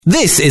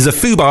This is a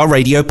Fubar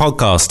Radio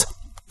podcast.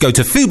 Go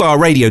to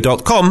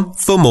fubarradio.com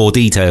for more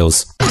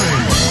details.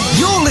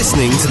 You're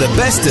listening to the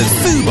best of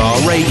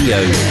Fubar Radio.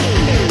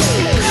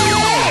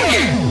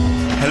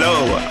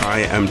 Hello,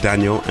 I am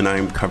Daniel and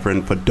I'm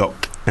covering for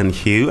Doc and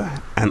Hugh,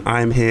 and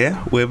I'm here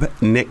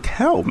with Nick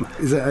Helm.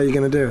 Is that how you're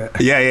going to do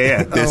it?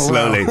 Yeah. This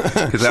slowly,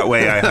 because that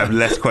way I have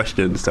less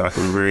questions, so I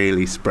can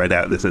really spread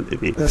out this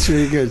interview. That's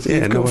really good. Yeah,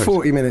 You've got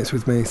 40 minutes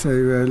with me, so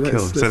let's...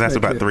 Cool. So that's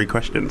about it. 3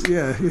 questions.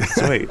 Yeah.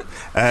 Sweet.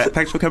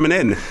 Thanks for coming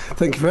in.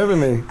 Thank you for having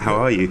me. How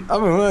are you?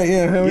 I'm all right,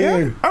 yeah. How are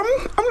you?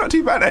 I'm not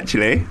too bad,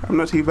 actually. I'm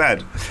not too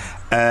bad.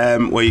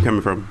 Where are you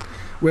coming from?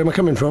 Where am I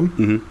coming from?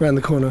 Mm-hmm. Round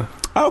the corner.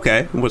 Oh,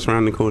 okay. What's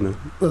around the corner?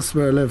 That's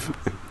where I live.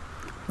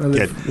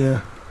 Yeah.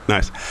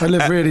 Nice. I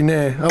live really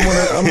near.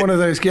 I'm one of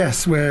those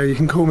guests where you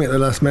can call me at the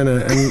last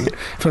minute, and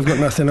if I've got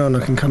nothing on, I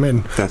can come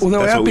in.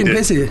 Although I have been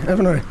busy,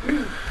 haven't I?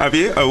 Have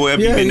you? Oh, where have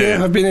you been doing?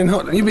 Yeah, I've been in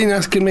hot. You've been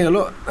asking me a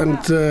lot, and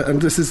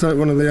this is like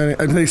one of the only.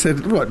 And they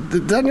said, "What?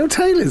 Daniel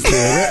Taylor's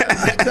there?"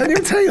 Daniel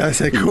Taylor. I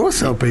said, "Of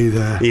course I'll be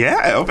there."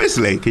 Yeah,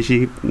 obviously, because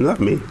you love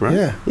me,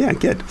 right? Yeah,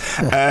 good.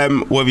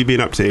 What have you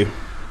been up to?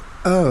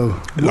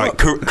 Oh, like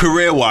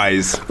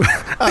career-wise.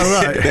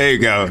 Oh, right. There you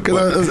go.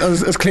 Because I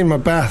was cleaning my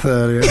bath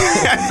earlier.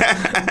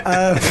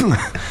 I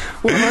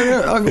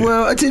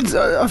did.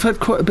 I've had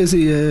quite a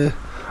busy year.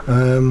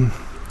 I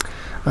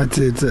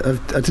did a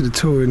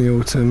tour in the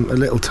autumn, a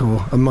little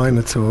tour, a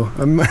minor tour.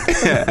 A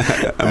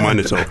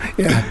minor tour.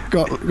 Yeah,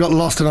 got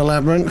lost in a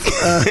labyrinth.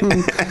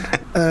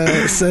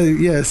 So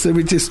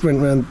we just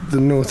went around the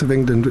north of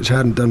England, which I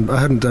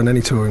hadn't done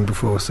any touring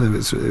before, so it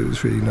was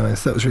really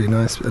nice. That was really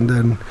nice. And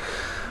then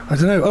I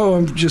don't know.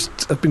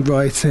 I've been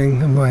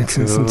writing. I'm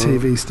writing some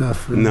TV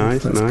stuff. And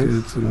nice.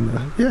 Good.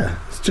 And,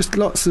 it's just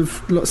lots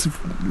of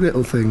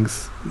little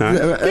things. Nice.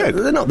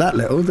 They're not that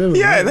little.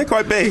 They're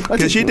quite big.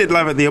 Because you did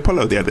Live at the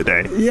Apollo the other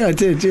day. Yeah, I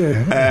did.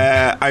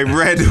 Yeah. I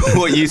read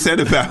what you said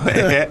about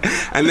it,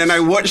 and then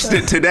I watched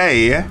it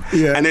today.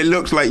 And it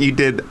looks like you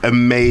did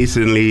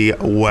amazingly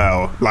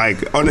well.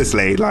 Like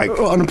honestly, like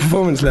on a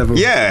performance level.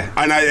 Yeah,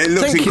 and it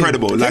looks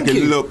incredible.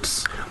 It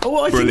looks.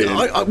 Brilliant.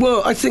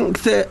 I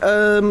think that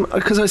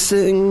because I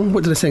sing.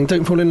 What did I sing?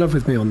 Don't Fall in Love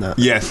with Me on that.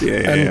 Yes,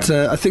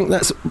 I think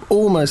that's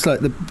almost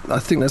like the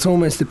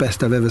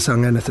best I've ever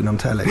sung anything on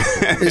telly.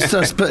 It's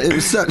just, but it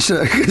was such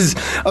a because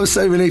I was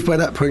so relieved by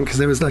that point because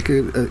there was like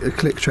a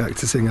click track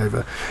to sing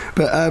over,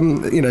 but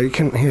you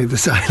couldn't hear the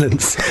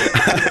silence.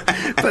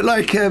 but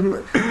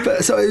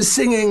so I was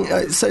singing.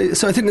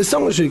 So I think the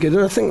song was really good,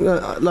 and I think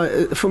that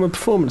like from a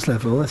performance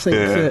level, I think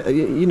that,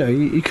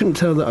 you couldn't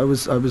tell that I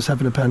was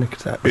having a panic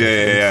attack.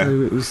 Yeah.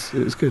 So it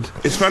was good.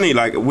 It's funny,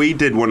 like we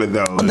did one of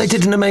those, and they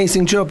did an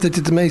amazing job.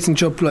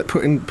 Like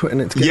putting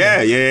it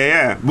together.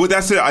 Yeah. Well,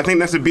 that's it. I think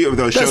that's the beauty of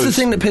those shows. That's the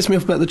thing that pissed me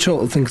off about the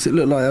chortle thing, because it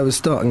looked like I was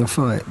starting a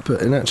fight,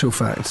 but in actual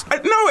fact,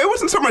 no, it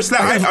wasn't so much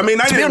that. I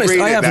didn't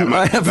read it that much.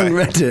 I haven't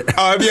read it.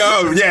 I'm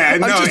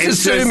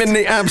just assuming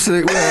the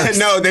absolute worst.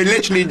 No, they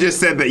literally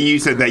just said that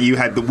you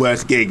had the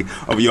worst gig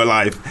of your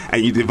life,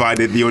 and you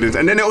divided the audience,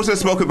 and then it also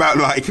spoke about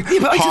like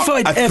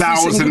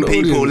 1,000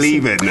 people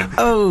leaving.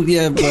 Oh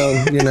yeah,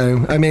 well,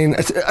 I mean,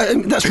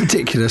 that's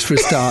ridiculous for a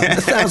start.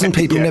 1,000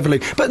 people never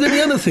leave. But then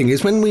the other thing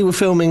is, when we were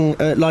filming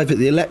Live at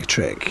the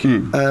Electric,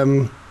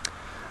 I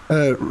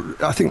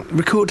think the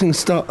recording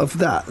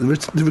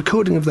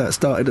of that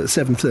started at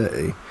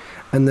 7:30,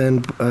 and then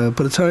by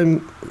the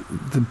time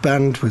the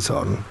band was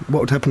on,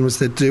 what would happen was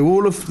they'd do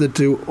all of the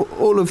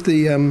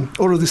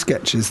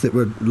sketches that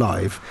were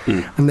live,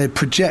 and they'd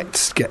project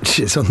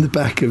sketches on the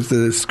back of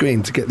the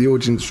screen to get the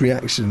audience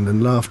reaction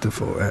and laughter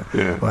for it.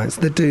 Yeah. Right,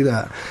 so they'd do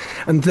that,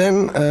 and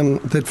then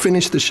they'd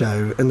finish the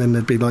show, and then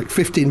there'd be like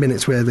 15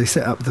 minutes where they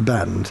set up the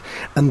band,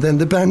 and then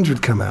the band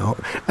would come out,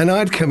 and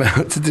I'd come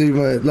out to do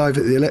my Live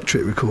at the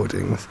Electric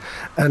recordings,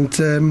 and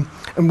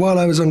while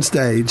I was on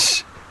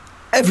stage,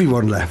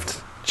 everyone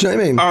left. Do you know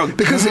what I mean? Oh,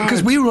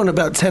 because we were on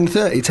about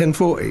 10:30,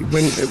 10:40,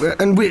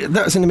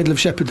 that was in the middle of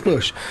Shepherd's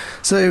Bush.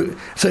 So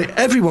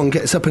everyone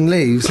gets up and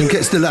leaves and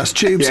gets the last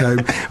tubes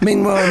home.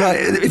 Meanwhile, like,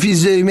 if you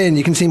zoom in,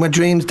 you can see my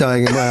dreams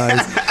dying in my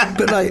eyes.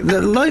 But like the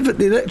Live at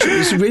the Electric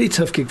was a really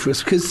tough gig for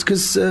us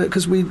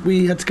because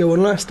we had to go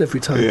on last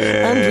every time,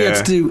 and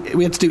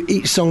we had to do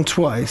each song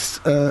twice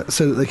so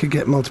that they could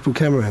get multiple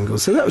camera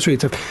angles. So that was really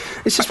tough.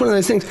 It's just one of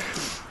those things.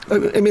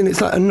 I mean,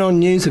 it's like a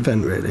non-news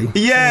event, really.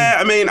 Yeah,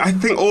 I mean, I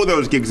think all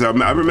those gigs are...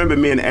 I remember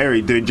me and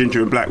Ari doing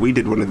Ginger and Black. We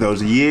did one of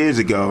those years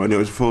ago, and it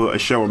was for a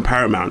show on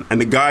Paramount.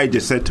 And the guy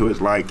just said to us,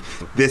 like,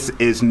 this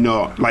is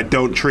not... Like,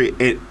 don't treat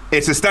it...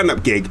 It's a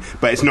stand-up gig,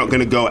 but it's not going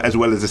to go as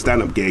well as a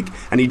stand-up gig.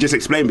 And he just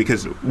explained,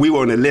 because we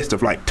were on a list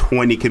of like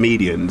 20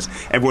 comedians,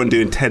 everyone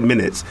doing 10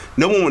 minutes.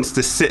 No one wants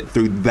to sit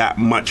through that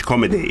much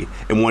comedy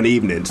in one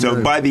evening.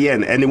 So by the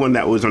end, anyone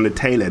that was on the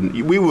tail end,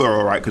 we were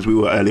all right because we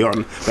were early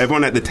on, but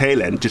everyone at the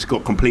tail end just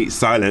got complete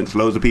silence.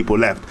 Loads of people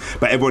left,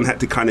 but everyone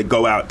had to kind of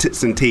go out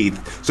tits and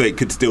teeth so it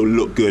could still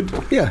look good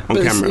on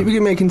camera.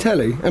 You're making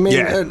telly. I mean,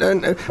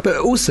 but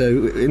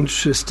also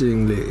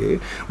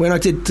interestingly, when I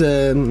did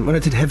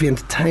Heavy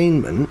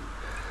Entertainment,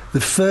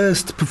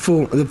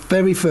 the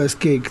very first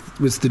gig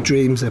was the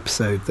Dreams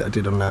episode that I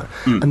did on that,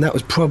 and that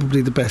was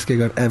probably the best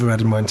gig I've ever had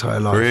in my entire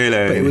life. Really?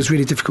 But it was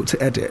really difficult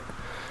to edit.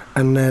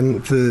 And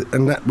then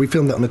we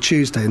filmed that on a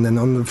Tuesday, and then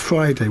on the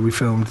Friday we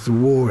filmed the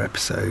War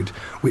episode,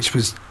 which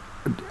was,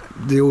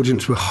 the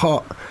audience were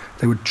hot,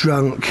 they were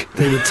drunk,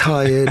 they were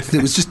tired.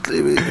 It was just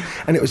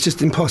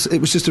impossible.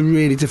 It was just a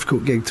really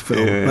difficult gig to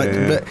film.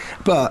 Yeah.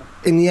 But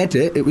in the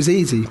edit, it was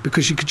easy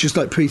because you could just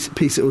like piece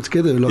it all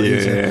together a lot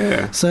easier.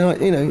 Yeah. So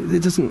like,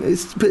 it doesn't.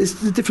 It's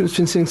the difference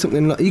between seeing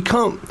something like, you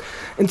can't,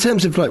 in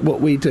terms of like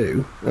what we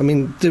do. I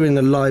mean, doing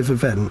a live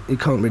event, you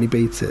can't really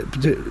beat it.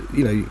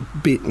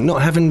 But,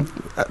 not having,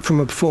 from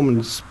a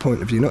performance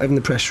point of view, not having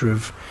the pressure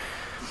of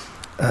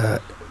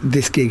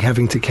this gig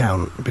having to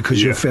count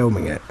because you're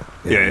filming it.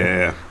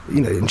 Yeah.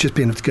 And just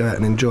being able to go out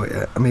and enjoy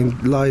it. I mean,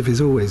 live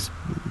is always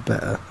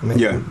better. I mean,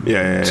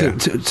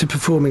 to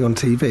performing on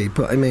TV,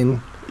 but I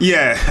mean.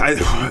 Yeah,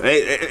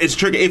 it's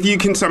tricky. If you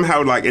can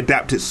somehow like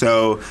adapt it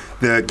so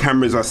the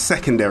cameras are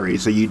secondary,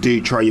 so you do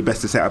try your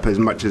best to set up as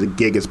much as a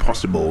gig as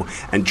possible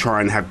and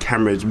try and have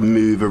cameras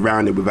move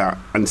around it without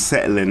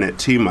unsettling it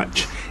too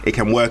much, it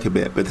can work a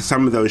bit. But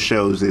some of those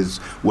shows is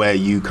where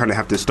you kind of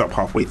have to stop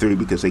halfway through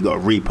because they got a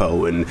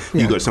repo and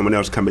you got someone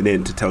else coming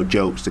in to tell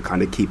jokes to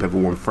kind of keep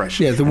everyone fresh.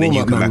 Yeah, the and then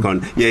you come warm-up back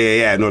on.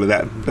 Yeah, and all of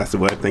that. That's the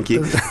word, thank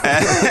you.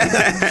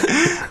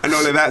 And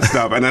all of that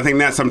stuff. And I think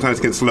that sometimes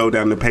can slow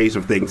down the pace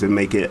of things and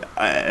make it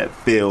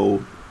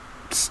feel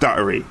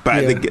stuttery,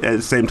 but at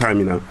the same time,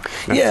 and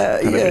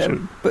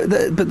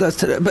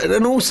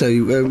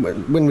also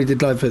when we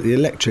did Live at the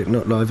Electric,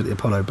 not Live at the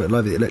Apollo, but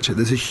Live at the Electric,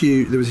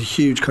 there was a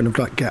huge kind of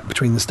like gap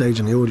between the stage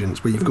and the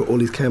audience where you've got all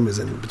these cameras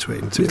in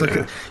between, so it's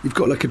like you've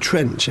got like a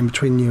trench in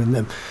between you and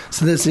them,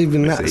 so there's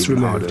that's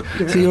removed.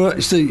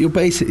 So you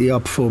basically are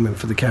performing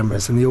for the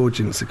cameras, and the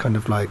audience are kind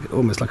of like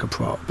almost like a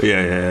prop.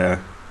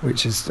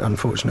 Which is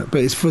unfortunate,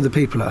 but it's for the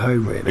people at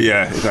home, really.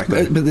 Yeah,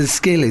 exactly. But the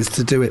skill is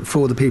to do it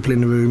for the people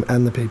in the room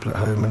and the people at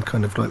home, and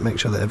kind of like make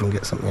sure that everyone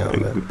gets something out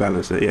of it.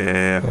 Balance it,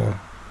 yeah.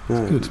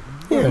 Good. Good.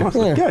 There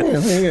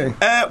you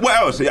go. What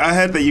else? I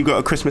heard that you got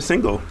a Christmas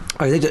single.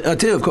 I do.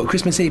 I've got a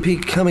Christmas EP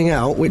coming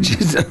out, which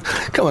is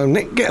come on,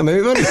 Nick, get a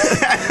move on.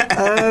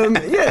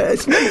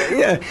 There's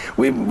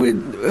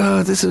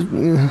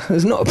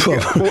not a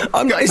problem.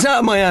 It's out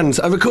of my hands.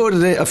 I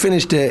recorded it. I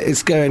finished it.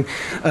 It's going.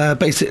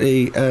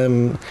 Basically,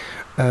 I'm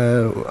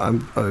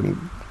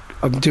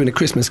doing a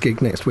Christmas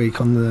gig next week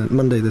on the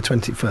Monday the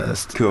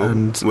 21st. Cool.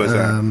 And where's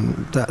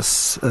that?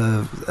 That's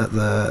at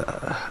the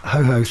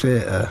Ho-Ho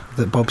Theatre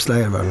that Bob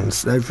Slayer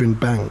runs over in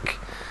Bank.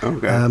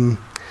 Okay. And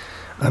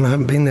I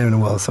haven't been there in a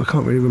while, so I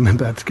can't really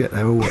remember how to get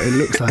there or what it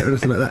looks like or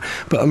anything like that.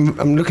 But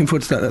I'm looking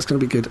forward to that. That's going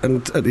to be good.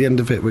 And at the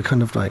end of it, we're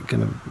kind of like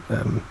going to.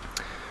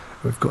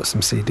 We've got some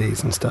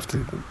CDs and stuff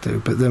to do,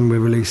 but then we're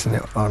releasing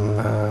it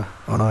on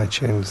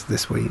iTunes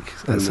this week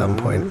at some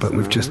point. But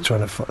we're just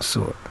trying to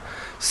sort.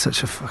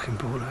 Such a fucking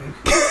ball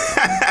ache.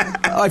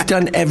 I've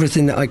done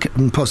everything that I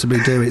can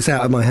possibly do. It's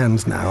out of my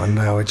hands now, and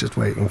now we're just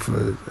waiting for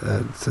the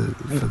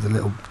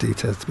little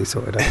details to be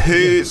sorted out.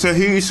 So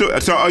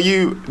are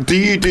you? Do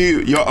you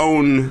do your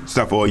own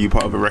stuff, or are you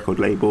part of a record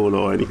label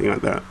or anything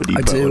like that? Or do you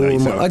I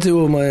do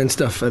all my own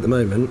stuff at the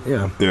moment.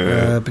 Yeah.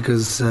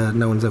 Because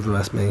no one's ever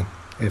asked me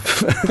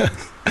if.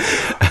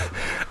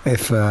 No,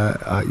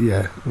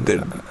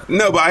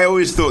 but I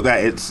always thought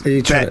that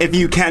if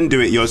you can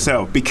do it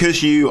yourself,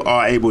 because you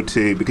are able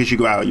to, because you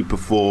go out, you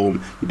perform,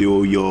 you do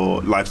all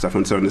your live stuff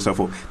and so on and so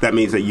forth, that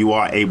means that you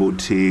are able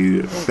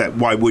to. That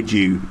why would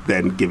you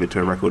then give it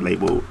to a record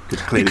label?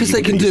 Because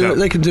they can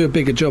do a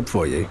bigger job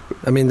for you.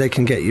 I mean, they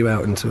can get you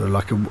out into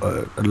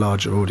a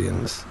larger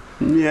audience.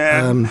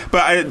 Yeah,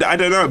 but I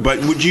don't know.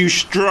 But would you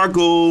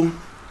struggle?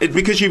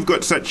 Because you've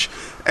got such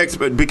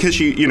expert, because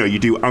you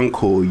do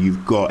Uncle,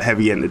 you've got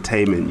Heavy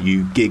Entertainment,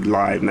 you gig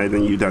live, and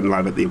then you've done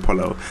Live at the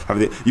Apollo.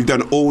 You've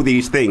done all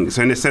these things.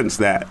 So in a sense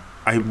that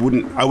I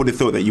would have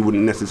thought that you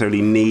wouldn't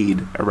necessarily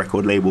need a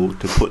record label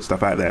to put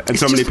stuff out there. And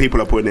so many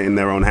people are putting it in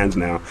their own hands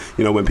now.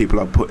 When people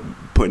are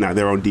putting out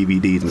their own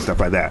DVDs and stuff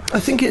like that. I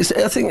think it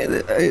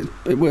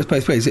works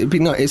both ways. It'd be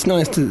nice. It's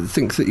nice to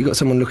think that you got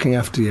someone looking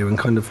after you and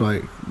kind of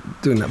like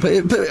doing that. But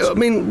I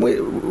mean,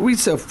 we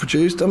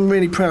self-produced. I'm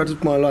really proud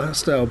of my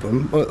last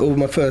album, or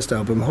my first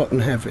album, Hot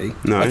and Heavy.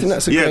 Nice. I think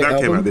that's a great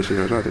album. Came out this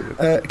year.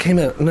 It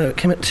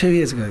came out 2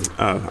 years ago.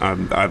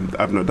 Oh,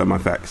 I've not done my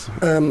facts.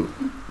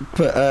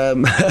 But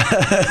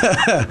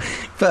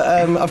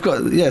I've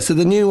got So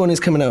the new one is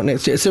coming out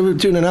next year. So we're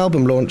doing an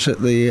album launch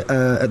at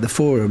the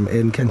Forum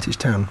in Kentish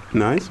Town.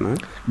 Nice.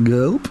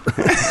 Gulp.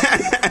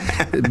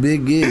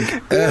 Big gig.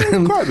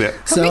 Quite a bit.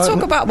 Can we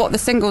talk about what the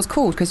single's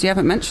called? Because you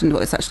haven't mentioned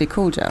what it's actually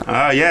called yet.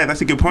 Yeah,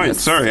 that's a good point.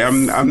 Sorry,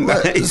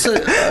 so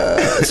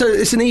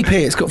it's an EP.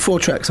 It's got 4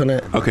 tracks on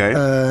it. Okay.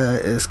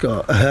 It's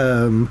got.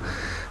 The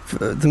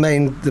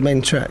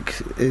main track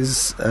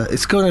is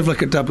it's kind of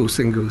like a double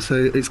single. So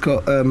it's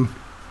got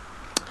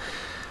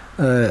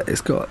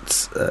It's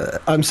got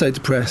 "I'm So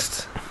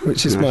Depressed,"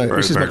 which is Yeah, my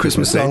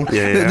Christmas song.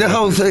 Yeah.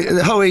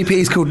 The whole EP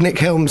is called Nick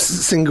Helm's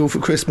Single for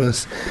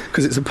Christmas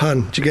because it's a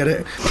pun. Do you get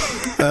it?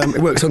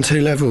 It works on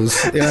 2 levels.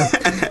 Yeah,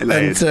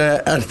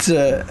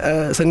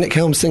 so Nick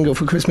Helm's Single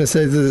for Christmas.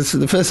 So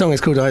the first song is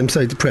called "I'm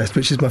So Depressed,"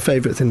 which is my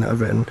favourite thing that I've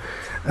written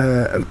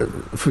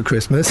for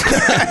Christmas.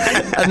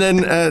 And then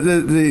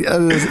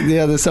the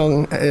other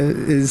song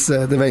is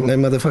 "There Ain't No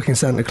Motherfucking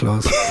Santa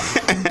Claus."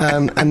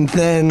 And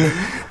then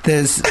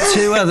there's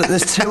two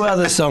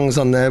other songs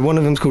on there. One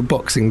of them's called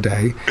Boxing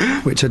Day,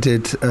 which I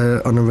did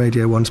on a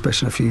Radio 1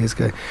 special a few years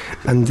ago,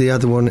 and the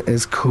other one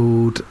is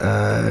called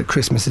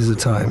Christmas is a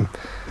Time,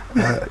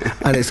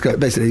 and it's got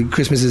basically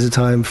Christmas is a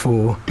time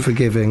for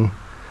forgiving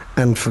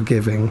and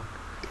forgiving.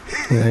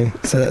 You know,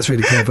 so that's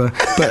really clever.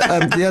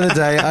 But the other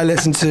day I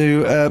listened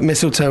to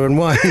Mistletoe and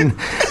Wine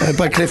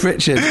by Cliff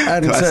Richard,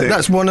 and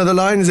that's one of the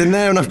lines in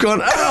there, and I've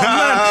gone, oh man,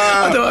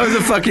 I thought I was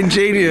a fucking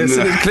genius,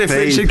 and Cliff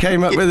Richard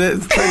came up with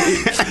it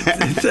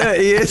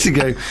 30 years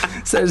ago.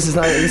 So it's just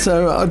like,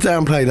 so I'll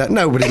downplay that.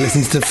 Nobody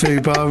listens to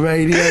Fubar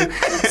Radio,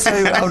 so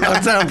I'll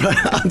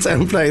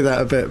downplay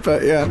that a bit.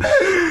 But yeah.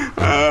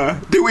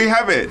 Do we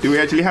have it? Do we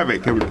actually have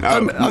it?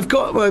 I've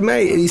got my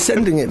mate. He's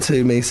sending it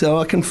to me, so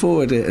I can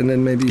forward it, and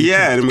then maybe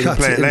and we can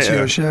play it into later.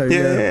 your show.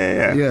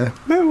 Yeah.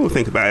 No, we'll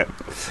think about it.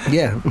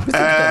 Yeah.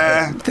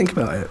 Think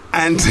about it.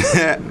 And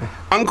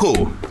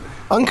Uncle.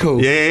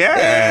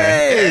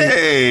 Yeah.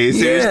 Hey,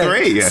 Series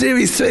 3.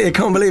 Series 3. I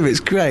can't believe it. It's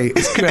great.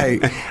 It's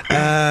great.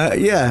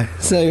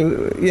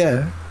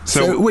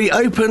 So we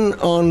open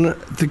on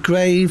the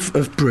grave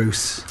of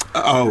Bruce.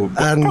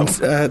 And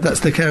that's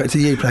the character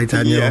you play,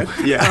 Daniel.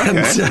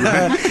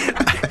 Yeah.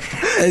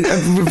 And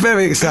we're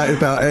very excited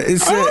about it.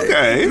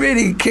 It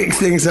really kicks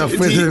things off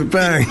with a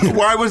bang.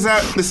 Why was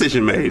that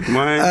decision made?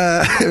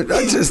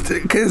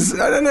 Because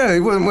I don't know, it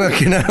wasn't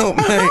working out,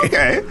 mate.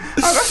 Okay.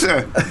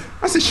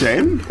 That's a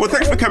shame. Well,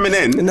 thanks for coming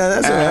in. No,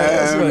 that's all right.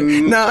 That's all right.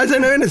 No, I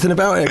don't know anything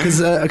about it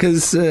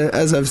because,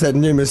 as I've said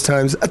numerous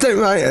times, I don't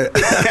write it.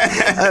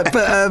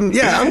 But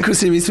Uncle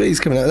Series 3 is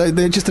coming out.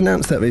 They just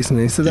announced that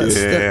recently, so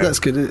that's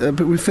good.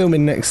 But we're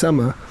filming next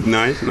summer.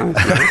 Nice.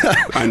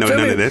 I know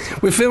none of this.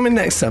 We're filming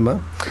next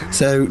summer,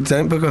 so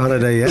don't book a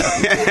holiday yet.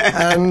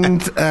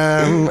 And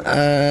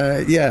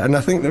and I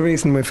think the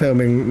reason we're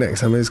filming next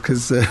summer is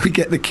because we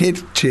get the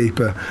kid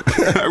cheaper.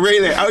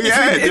 Really? Oh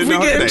yeah. If we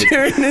get him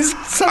during this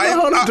summer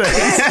holiday.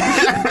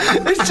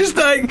 It's just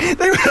like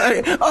they were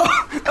like,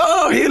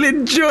 oh, he'll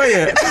enjoy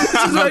it.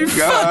 It's like,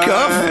 fuck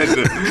off.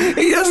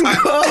 He hasn't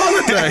got a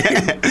holiday.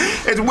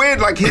 It's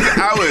weird, like his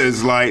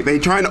hours, like they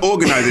try and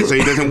organise it so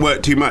he doesn't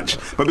work too much,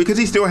 but because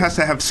he still has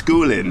to have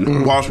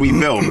schooling whilst we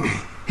film.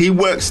 He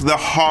works the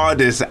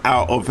hardest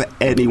out of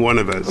any one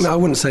of us. No, I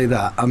wouldn't say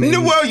that. I mean,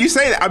 no, well, you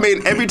say that. I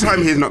mean, every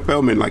time he's not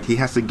filming, like he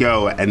has to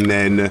go and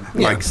then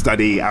like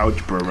study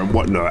algebra and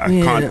whatnot. I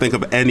can't think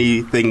of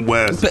anything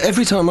worse. But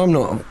every time I'm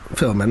not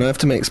filming, I have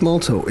to make small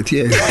talk with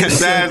you. Which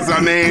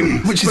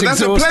is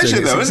that's a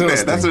pleasure, though, isn't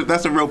it?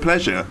 That's a real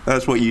pleasure.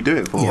 That's what you do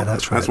it for. Yeah,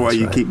 that's right. That's why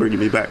you keep bringing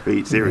me back for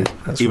each series,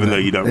 even though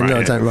you don't write it. No,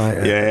 I don't write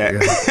it. Yeah.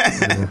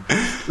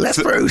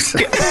 Let's Bruce.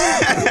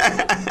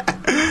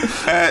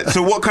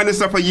 So what kind of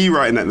stuff are you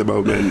writing at the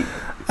moment?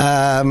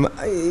 I'm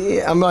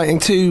writing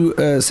 2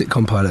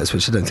 sitcom pilots,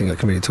 which I don't think I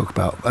can really talk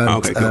about.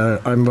 And, cool.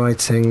 I'm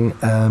writing...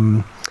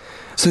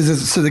 So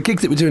the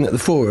gig that we're doing at the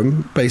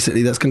Forum,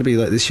 basically, that's going to be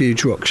like this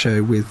huge rock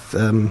show with...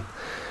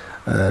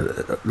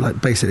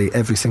 like basically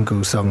every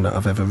single song that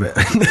I've ever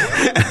written,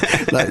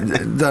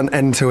 like done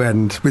end to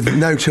end with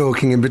no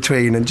talking in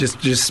between and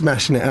just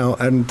smashing it out,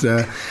 and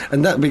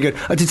that'd be good.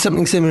 I did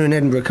something similar in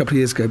Edinburgh a couple of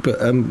years ago, but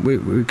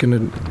we're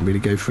going to really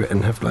go for it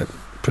and have like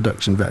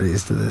production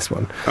values to this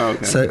one.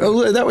 So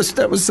although that was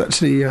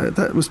actually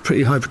that was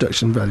pretty high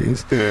production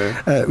values,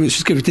 which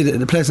is good. We did it at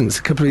the Pleasance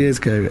a couple of years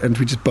ago, and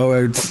we just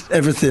borrowed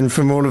everything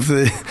from all of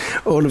the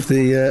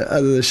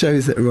other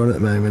shows that are on at the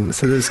moment.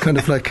 So there's kind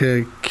of like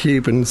a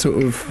Cuban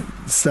sort of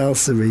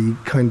salsa-y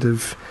kind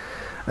of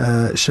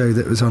show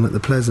that was on at the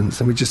Pleasance,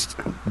 and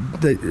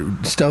they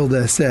stole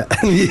their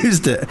set and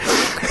used it.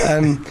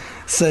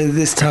 So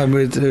this time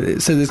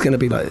so there's going to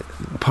be like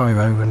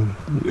pyro and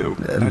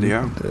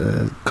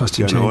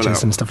costume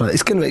changes and stuff like that.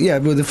 It's going to be,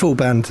 with a full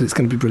band. It's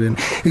going to be brilliant.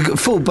 We've got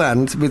a full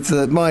band with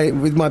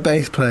my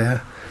bass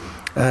player,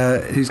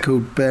 who's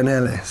called Ben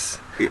Ellis.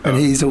 And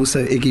he's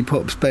also Iggy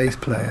Pop's bass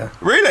player.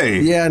 Really?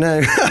 Yeah,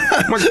 no.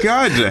 Oh my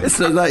God.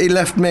 So like he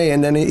left me,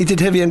 and then he did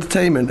Heavy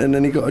Entertainment, and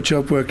then he got a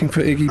job working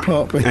for Iggy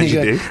Pop. And he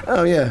goes,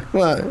 oh yeah,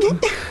 well.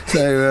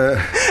 So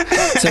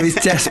he's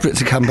desperate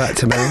to come back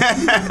to me.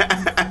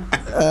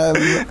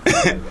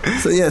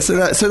 So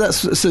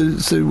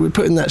we're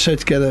putting that show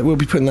together. We'll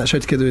be putting that show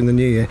together in the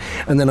new year,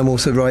 and then I'm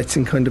also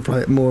writing kind of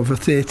like more of a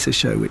theatre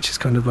show, which is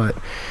kind of like,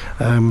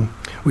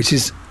 which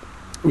is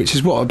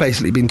what I've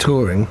basically been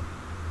touring.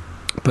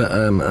 But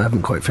I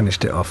haven't quite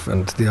finished it off,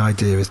 and the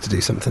idea is to do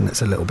something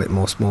that's a little bit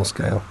more small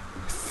scale.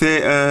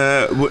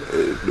 Theatre? What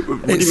do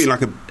you mean,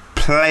 like a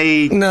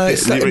play? No,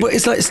 it's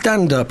like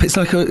stand up. It's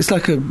like well,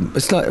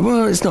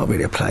 it's not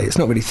really a play. It's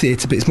not really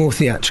theatre, but it's more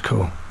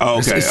theatrical. Oh,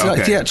 okay, it's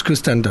like theatrical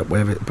stand up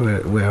where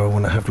I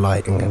want to have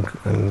lighting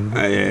and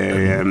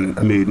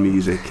mood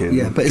music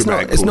and but it's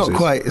not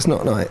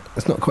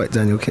quite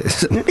Daniel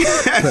Kiss. but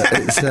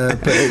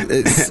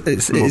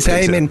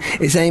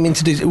it's aiming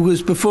to do. It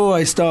was before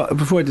I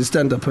did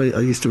stand up. I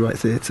used to write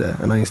theatre,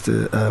 and I used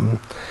to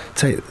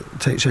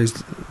take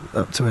shows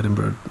up to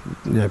Edinburgh,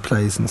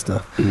 plays and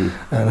stuff.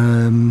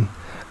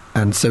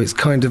 And so it's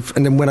kind of,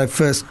 and then when I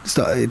first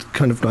started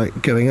kind of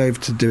like going over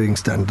to doing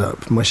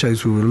stand-up, my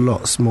shows were a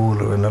lot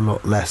smaller and a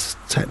lot less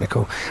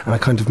technical, and I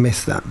kind of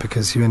missed that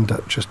because it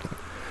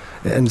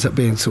ends up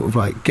being sort of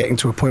like getting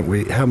to a point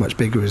where how much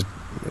bigger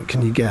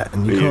can you get,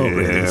 and you can't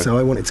really. So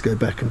I wanted to go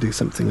back and do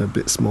something a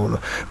bit smaller,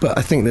 but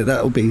I think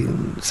that'll be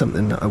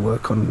something that I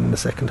work on in the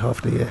second half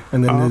of the year.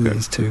 And then there's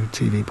these 2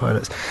 TV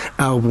pilots,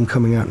 album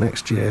coming out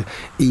next year,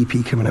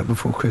 EP coming out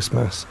before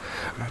Christmas.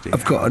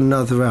 I've got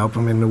another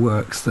album in the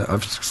works that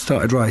I've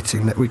started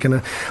writing that we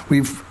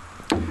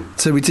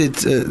did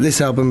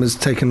this album has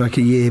taken like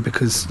a year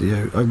because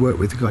I work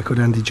with a guy called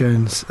Andy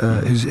Jones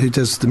who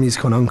does the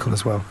music on Uncle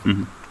as well.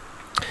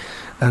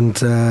 And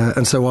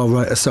so I'll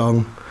write a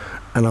song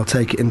and I'll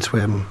take it into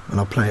him and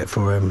I'll play it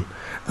for him,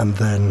 and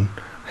then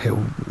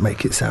he'll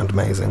make it sound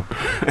amazing.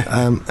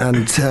 And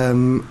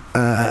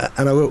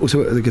I also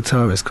work with a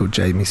guitarist called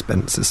Jamie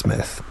Spencer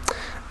Smith,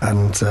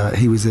 and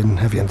he was in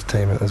Heavy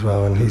Entertainment as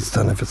well, and he's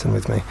done everything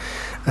with me.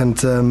 And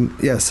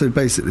so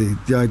basically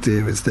the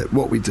idea is that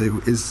what we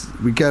do is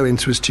we go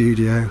into a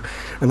studio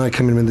and I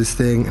come in with this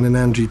thing, and then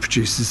Andrew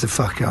produces the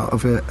fuck out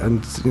of it,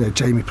 and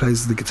Jamie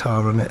plays the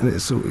guitar on it, and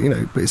it's all,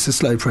 but it's a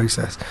slow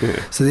process.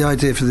 So the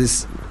idea for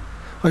this,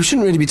 I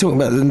shouldn't really be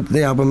talking about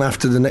the album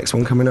after the next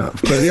one coming up,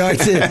 but the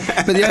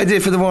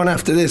idea for the one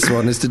after this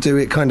one is to do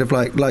it kind of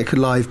like a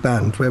live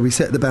band, where we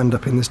set the band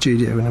up in the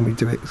studio and then we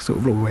do it sort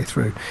of all the way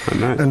through. Oh,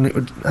 nice. And it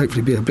would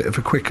hopefully be a bit of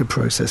a quicker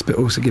process, but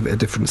also give it a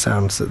different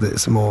sound so that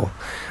it's more,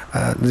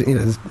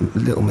 there's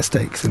little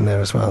mistakes in there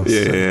as well. But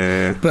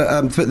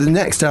the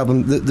next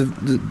album,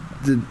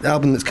 the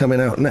album that's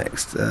coming out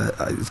next,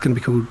 it's going to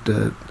be called.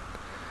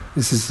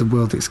 This is the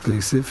world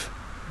exclusive.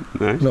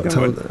 No, not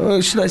told.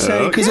 Should I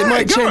say? Because it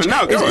might change.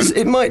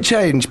 It might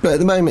change, but at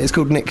the moment it's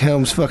called Nick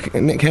Helm is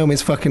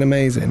fucking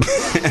amazing.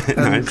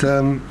 Nice.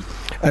 And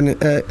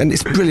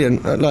it's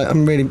brilliant. Like,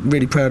 I'm really,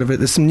 really proud of it.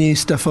 There's some new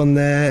stuff on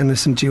there, and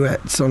there's some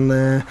duets on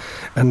there,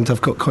 and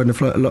I've got kind of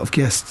like a lot of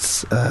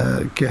guests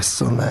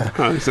on there.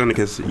 Oh, it's only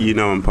because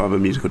I'm part of a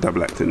musical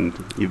double act, and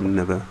you've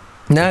never.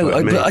 No,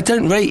 but I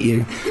don't rate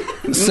you.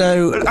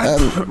 So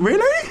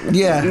really?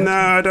 Yeah. No,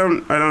 I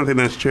don't think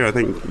that's true. I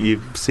think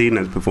you've seen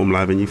us perform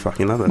live and you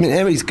fucking love it. I mean,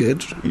 Eri's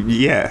good.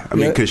 Yeah, I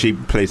mean, because she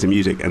plays the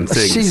music and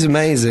sings. She's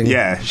amazing.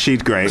 Yeah,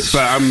 she's great.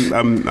 But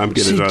I'm good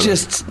as well.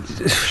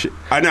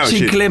 I know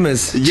she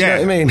glimmers. Yeah, do you know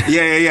what I mean?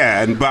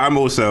 Yeah. But I'm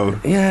also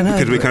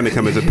because we kind of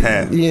come as a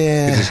pair.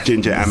 Yeah, because it's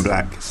ginger and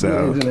black,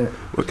 so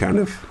we're kind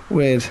of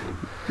weird.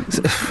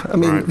 I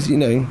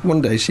mean,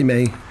 one day she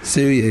may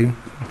sue you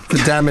for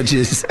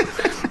damages.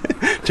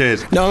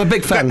 Cheers. No, I'm a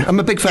big fan.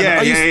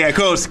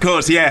 Of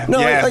course, yeah. No,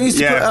 I used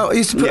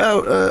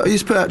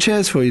to put out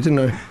chairs for you, didn't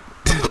I?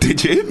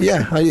 Did you?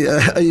 Yeah,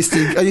 I used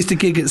to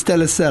gig at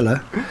Stella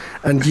Cellar,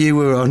 and you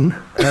were on,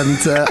 and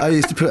I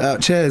used to put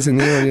out chairs in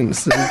the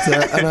audience,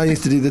 and I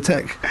used to do the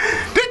tech.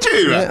 Did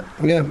you?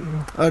 Yeah.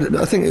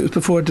 I think it was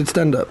before I did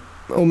stand up,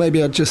 or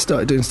maybe I just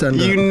started doing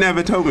stand up. You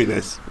never told me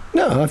this.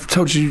 No, I've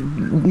told you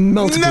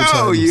multiple times.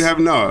 No, you have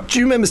not. Do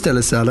you remember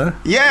Stella Cellar?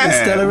 Yeah,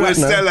 with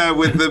Stella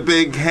with the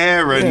big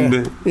hair,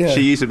 and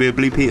she used to be a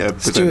Blue Peter.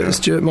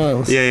 Stuart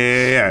Miles.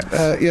 Yeah.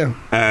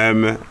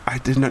 I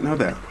did not know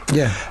that.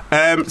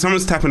 Yeah.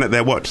 Someone's tapping at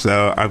their watch,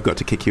 so I've got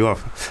to kick you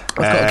off.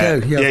 I've got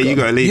to go. Yeah, you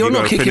got to leave. You're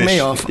not kicking me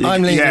off.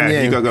 I'm leaving you.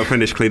 Yeah, you got to go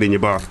finish cleaning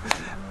your bath.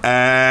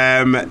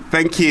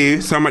 Thank you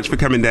so much for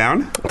coming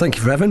down. Thank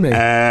you for having me.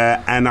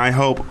 And I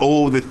hope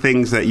all the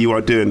things that you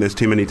are doing, there's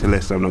too many to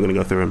list, so I'm not going to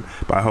go through them,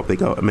 but I hope they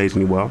go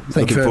amazingly well.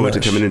 Thank you very much. Looking forward to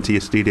coming into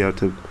your studio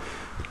to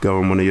go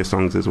on one of your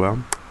songs as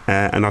well.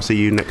 And I'll see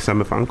you next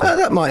summer for Uncle.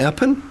 That might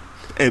happen.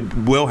 It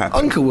will happen.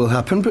 Uncle will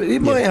happen, but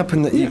it might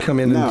happen that you come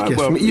in and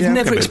guest me. You've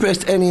never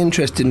expressed any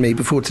interest in me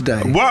before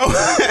today. Whoa!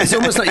 It's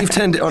almost like you've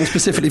turned it on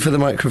specifically for the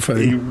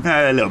microphone.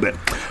 A little bit.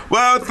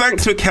 Well,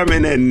 thanks for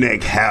coming in,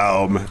 Nick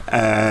Helm.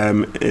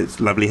 It's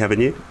lovely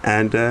having you,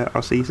 and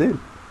I'll see you soon.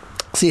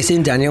 See you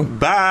soon, Daniel.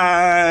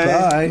 Bye.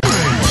 Bye.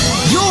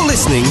 You're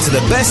listening to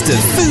the best of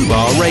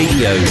Fubar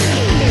Radio.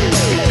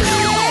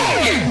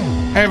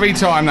 Every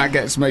time that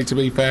gets me, to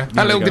be fair.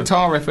 That little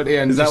guitar riff at the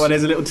end. Is that why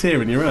there's a little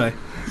tear in your eye?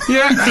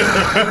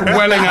 Yeah,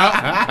 welling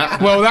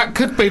up. Well, that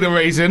could be the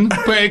reason,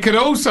 but it could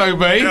also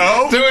be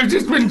that we've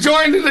just been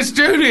joined in the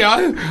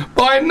studio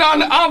by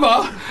none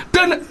other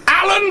than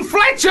Alan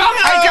Fletcher,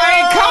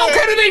 a.k.a. Carl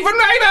Kennedy from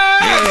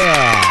Neighbours.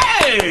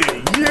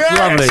 Yes.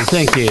 Lovely,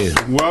 thank you.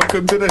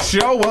 Welcome to the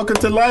show. Welcome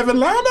to Live and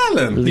Loud,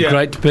 Alan.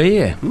 Great to be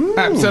here.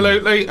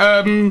 Absolutely.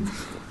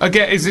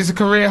 again, is this a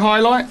career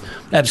highlight?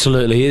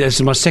 Absolutely. This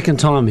is my second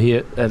time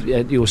here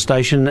at your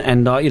station,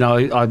 and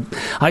I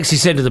actually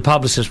said to the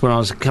publicist when I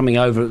was coming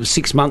over, it was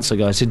 6 months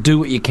ago, I said, do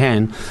what you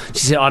can.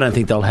 She said, I don't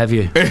think they'll have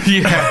you.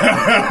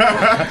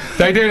 Yeah.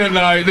 They didn't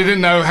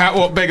know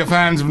what bigger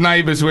fans of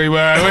Neighbours we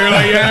were. We were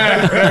like,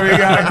 yeah, there we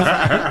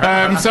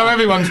go. So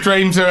everyone's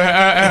dreams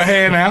are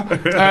here now.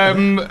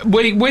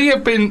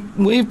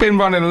 We've been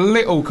running a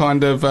little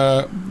kind of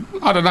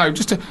I don't know,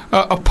 just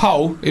a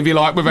poll, if you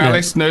like, with our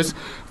listeners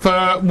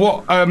for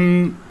what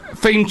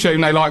theme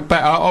tune they like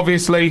better.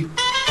 Obviously,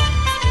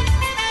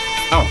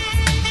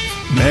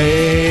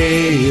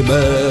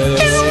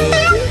 Neighbours.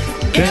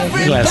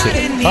 Classic.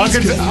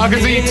 I can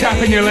see you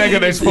tapping your leg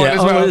at this point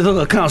as well.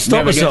 I can't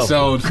stop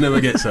myself.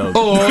 Never get sold.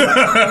 Or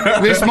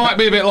this might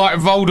be a bit like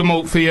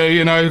Voldemort for you,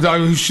 you know,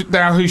 who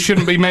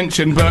shouldn't be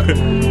mentioned, but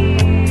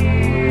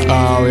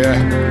oh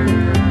yeah.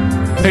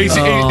 His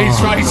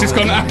face has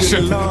gone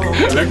action.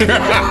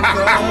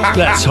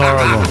 That's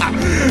horrible.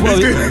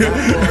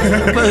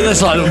 Well,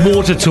 that's like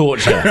water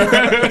torture.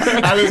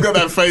 Alan's got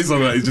that face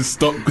on it. He just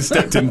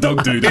stepped in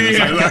dog dude.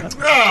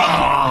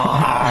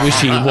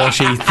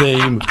 Wishy-washy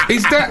theme.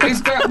 Is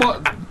that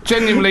what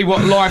genuinely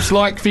what life's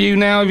like for you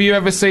now? Have you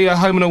ever see a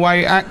Home and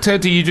Away actor?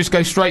 Do you just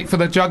go straight for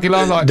the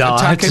jugular, like no,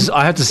 attacking?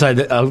 I have to say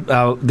that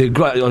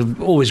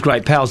they're always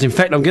great pals. In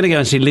fact, I'm going to go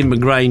and see Lynn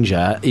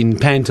Granger in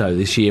Panto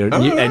this year at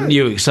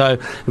Newark. So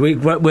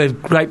we're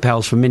great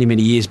pals for many,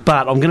 many years.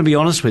 But I'm going to be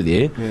honest with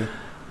you. Yeah.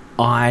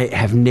 I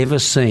have never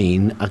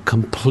seen a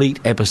complete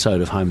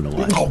episode of Home and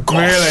Away. Oh,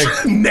 gosh.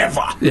 Really?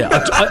 Never. Yeah,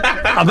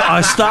 I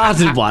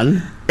started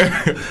one,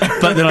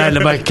 but then I had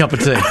to make a cup of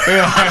tea.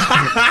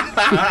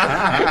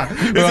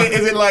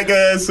 Is it like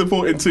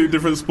supporting two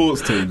different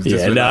sports teams? We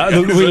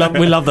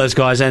love those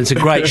guys, and it's a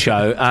great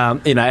show.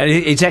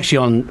 It's actually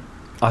on,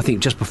 I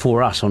think, just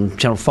before us on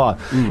Channel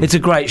 5. It's a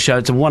great show.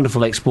 It's a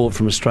wonderful export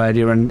from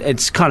Australia, and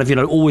it's kind of,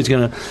 always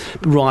going to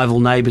rival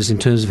Neighbours in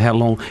terms of how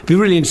long. It'd be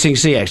really interesting to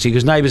see, actually,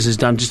 because Neighbours has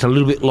done just a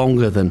little bit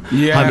longer than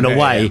Home and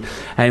Away,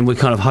 and we're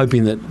kind of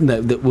hoping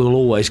that we'll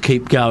always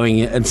keep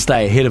going and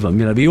stay ahead of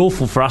them. It'd be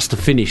awful for us to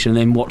finish and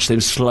then watch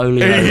them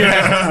slowly overtake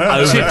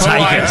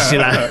us,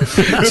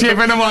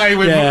 Chipping away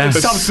with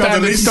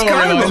substandard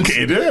storylines.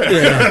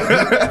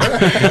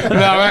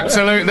 No,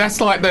 absolutely. That's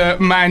like the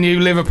Man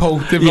U Liverpool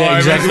divide. Yeah,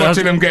 exactly.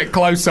 Watching them get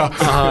closer.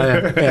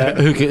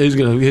 Who's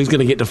going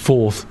to get to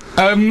fourth?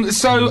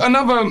 So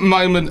another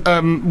moment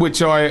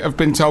which I have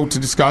been told to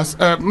discuss.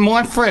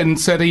 My friend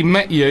said he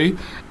met you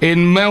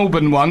in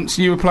Melbourne once.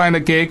 You were playing a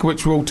gig,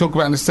 which we'll talk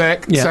about in a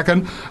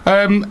second.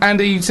 And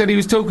he said he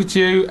was talking to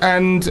you,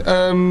 and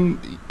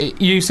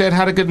you said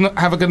have a good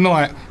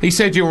night. He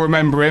said you'll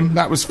remember him.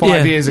 That was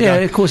 5 years ago.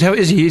 Yeah, of course. How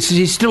is he?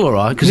 He's still all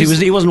right, because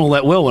he wasn't all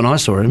that well when I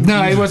saw him.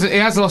 No, he wasn't. He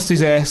has lost his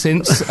hair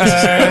since. So,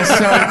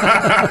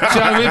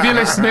 Joe, if you're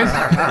listening,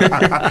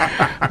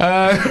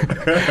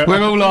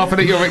 we're all laughing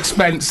at your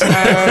expense.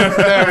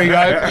 There we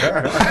go.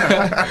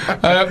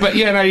 But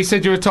he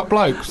said you're a top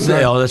bloke. So.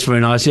 Yeah, that's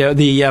very nice. Yeah,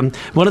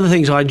 one of the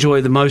things I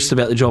enjoy the most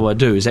about the job I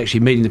do is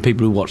actually meeting the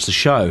people who watch the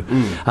show.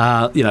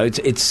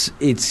 It's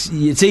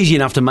easy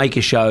enough to make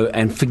a show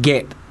and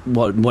forget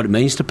what it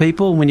means to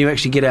people when you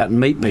actually get out and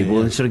meet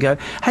people and sort of go,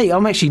 hey,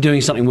 I'm actually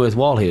doing something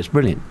worthwhile here. It's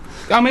brilliant.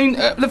 I mean,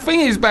 the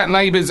thing is about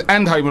Neighbours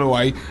and Home and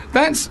Away,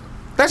 that's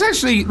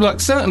actually, like,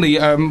 certainly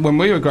when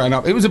we were growing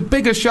up, it was a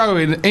bigger show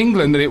in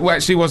England than it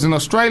actually was in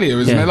Australia,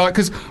 isn't it? Like,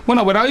 because when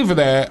I went over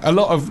there, a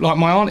lot of, like,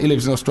 my auntie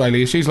lives in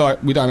Australia. She's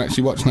like, we don't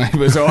actually watch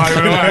Neighbours or Home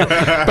and Away.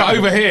 But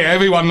over here,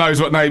 everyone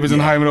knows what Neighbours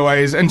and Home and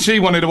Away is, and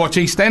she wanted to watch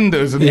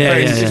EastEnders and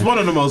things. It's one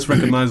of the most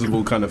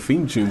recognisable kind of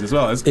theme tunes as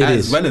well as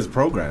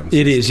programmes.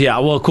 It is, yeah.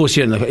 Well, of course,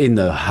 in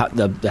the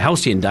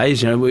halcyon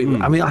days, I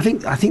mean, I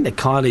think the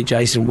Kylie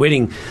Jason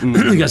wedding, I'm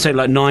going to say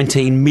like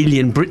 19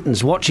 million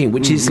Britons watching,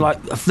 which is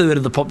like a third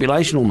of the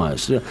population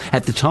almost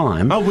at the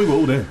time. Oh, we were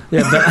all there.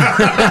 Yeah,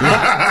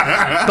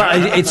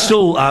 but it's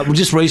still.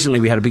 Just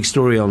recently, we had a big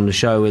story on the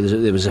show where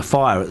there was a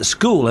fire at the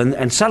school,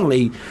 and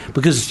suddenly,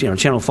 because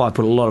Channel 5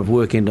 put a lot of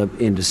work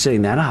into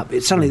setting that up,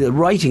 suddenly the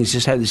ratings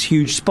just had this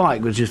huge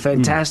spike, which is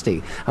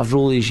fantastic. After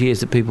all these years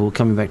that people were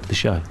coming back to the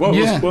show. Well,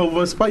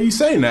 it's about you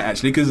saying that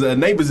actually, because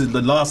Neighbours is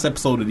the last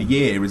episode of the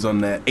year is on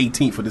the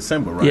 18th of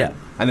December, right? Yeah.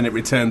 And then it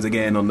returns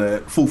again on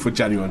the 4th of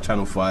January on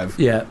Channel 5.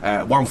 Yeah.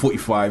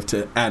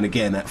 1:45 and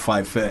again at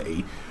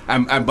 5:30.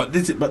 But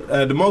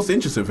the most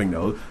interesting thing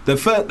though,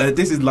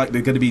 this is like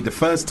going to be the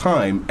first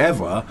time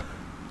ever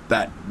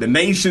that the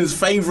nation's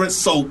favourite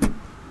soap,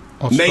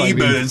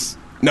 Neighbours.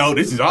 No,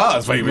 this is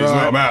ours favourite. Right. Is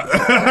what I'm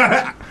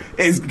about.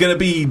 Is going to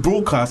be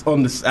broadcast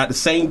at the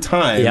same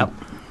time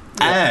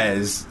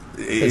as.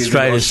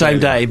 Australia, same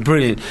day,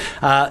 brilliant.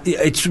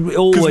 It's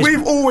always because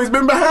we've always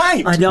been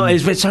behind. I know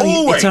it's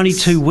only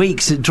 2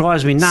 weeks. It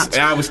drives me nuts.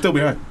 Yeah, we're still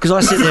behind. Because I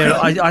sit there,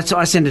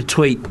 I send a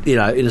tweet,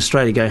 in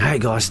Australia, going, "Hey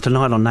guys,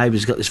 tonight on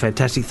Neighbours got this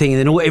fantastic thing," and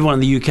then everyone in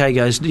the UK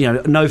goes,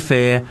 "No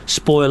fair,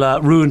 spoiler,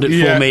 ruined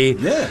it for me."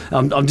 Yeah.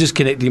 I'm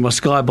disconnecting my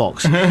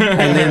Skybox,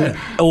 and then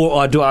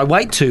I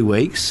wait 2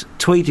 weeks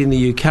tweet in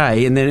the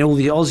UK, and then all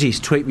the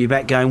Aussies tweet me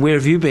back going, "Where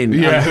have you been?"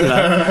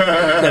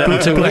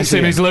 Bless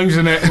him, he's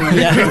losing it.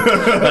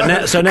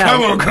 But now,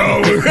 come on,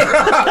 Cole.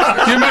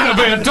 You're meant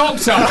to be a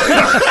doctor.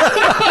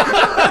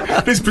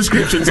 This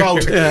prescription's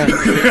old. He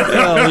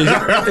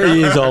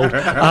is old.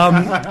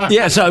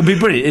 So it'd be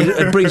brilliant.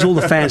 It brings all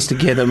the fans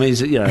together.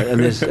 Means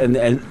and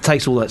it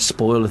takes all that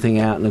spoiler thing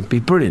out, and it'd be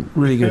brilliant.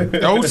 Really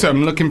good.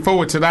 Awesome. Looking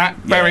forward to that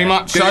very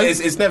much. So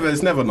it's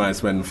never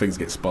nice when things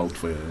get spoiled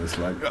for you. It's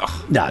like,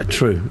 no,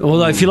 true.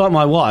 Although if you like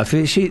my wife,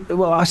 I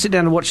sit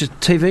down and watch a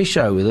TV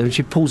show with her, and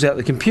she pulls out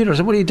the computer. I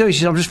said, "What do you do?" She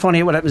said, "I'm just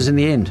finding out what happens in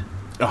the end."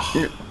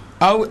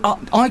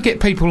 I get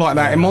people like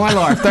that in my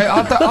life.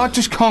 I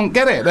just can't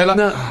get it. They're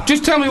like,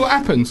 just tell me what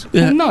happens.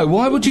 Yeah. Well, no,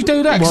 why would you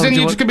do that? Because then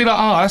you're just going to be like,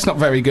 that's not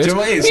very good. Do you know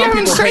what it is? You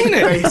haven't seen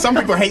it. Some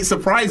people hate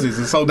surprises,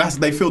 and so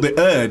they feel the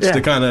urge to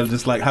kind of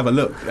just like have a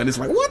look. And it's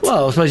like, what?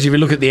 Well, I suppose if you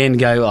look at the end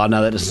and go, "Oh,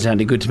 no, that doesn't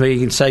sound good to me," you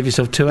can save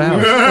yourself 2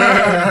 hours.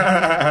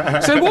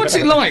 So what's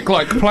it like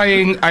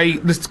playing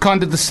this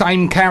kind of the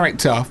same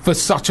character for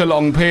such a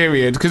long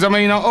period? Because, I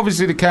mean,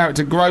 obviously the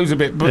character grows a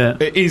bit, but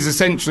it is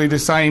essentially the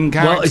same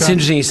character. Well, it's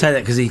interesting you say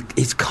that, because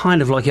he's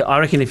kind of like, I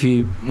reckon if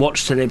you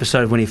watched an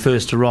episode when he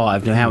first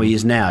arrived and how he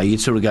is now,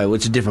 you'd sort of go, well,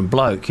 it's a different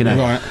bloke, you know.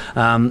 Right.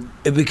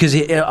 Because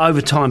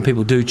over time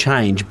people do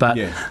change, but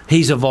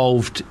he's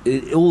evolved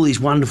all these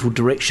wonderful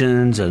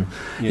directions, and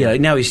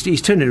now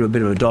he's turned into a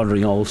bit of a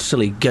doddering old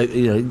silly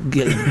galoot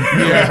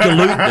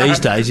these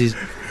days.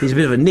 He's a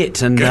bit of a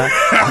nit, and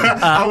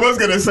I was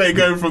going to say,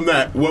 going from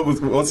that,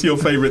 what's your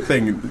favourite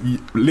thing?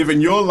 Living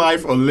your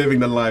life or living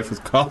the life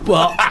of Carl?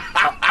 Well,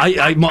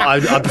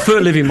 I prefer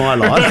living my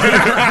life,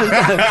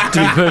 to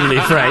be perfectly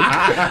frank.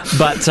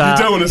 But you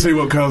don't want to see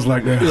what Carl's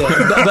like now.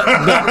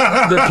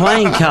 But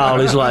playing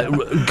Carl is like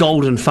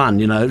golden fun,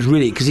 you know. It's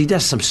really, because he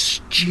does some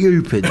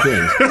stupid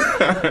things.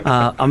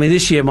 I mean,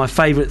 this year my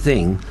favourite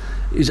thing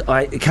is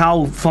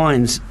Carl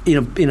finds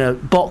in a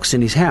box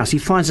in his house, he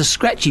finds a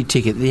scratchy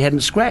ticket that he hadn't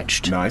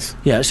scratched. Nice.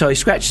 Yeah, so he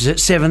scratches it,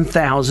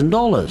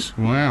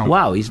 $7,000.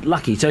 Wow, he's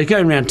lucky. So he's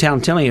going around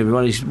town telling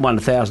everyone he's won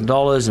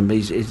 $1,000 and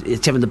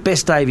he's having the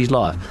best day of his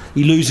life.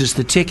 He loses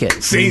the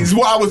ticket. See, it's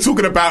what I was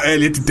talking about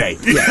earlier today.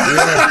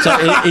 So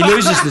he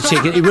loses the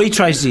ticket, he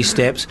retraces his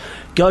steps,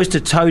 goes to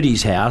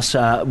Toadie's house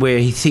where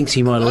he thinks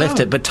he might have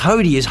left it, but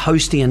Toadie is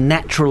hosting a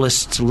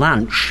naturalist's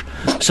lunch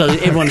so that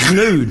everyone's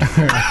nude.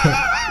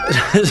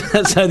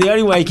 So the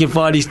only way he can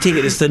find his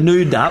ticket is to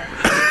nude up,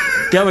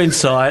 go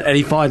inside, and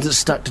he finds it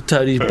stuck to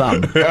Toadie's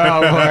bum.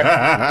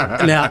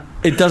 Now,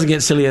 it doesn't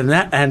get sillier than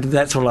that, and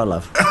that's what I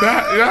love.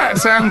 That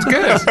sounds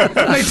good.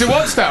 I need to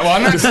watch that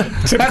one.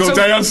 Typical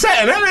day on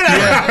set,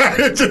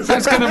 isn't it?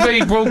 That's going to be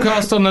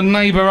broadcast on the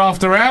Neighbour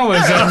After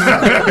Hours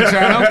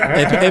channel.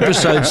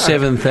 Episode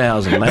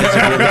 7,000, mate.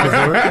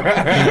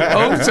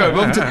 Awesome.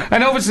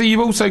 And obviously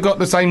you've also got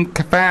the same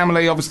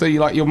family, obviously,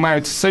 like you're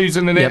married to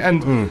Susan in it,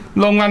 and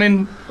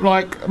long-running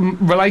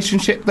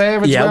relationship there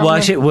as well. Yeah, well,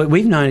 actually,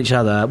 we've known each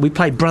other. We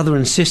played brother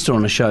and sister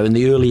on a show in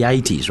the early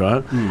 80s,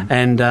 right?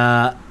 And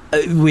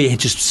we had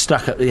just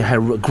had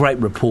a great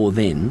rapport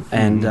then,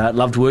 and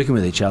loved working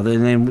with each other.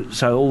 And then,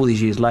 so all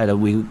these years later,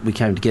 we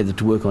came together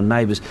to work on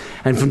Neighbours.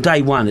 And from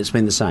day one, it's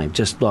been the same.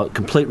 Just like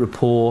complete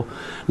rapport,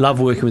 love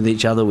working with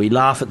each other. We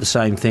laugh at the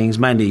same things,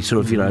 mainly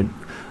sort of,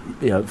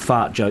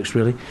 fart jokes,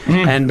 really.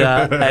 And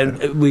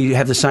we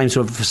have the same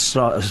sort of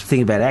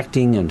thing about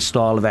acting and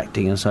style of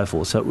acting and so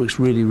forth. So it works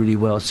really, really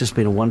well. It's just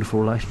been a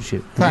wonderful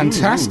relationship.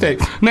 Fantastic.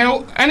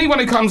 Now, anyone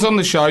who comes on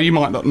the show, you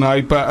might not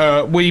know,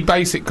 but we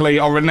basically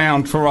are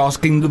renowned for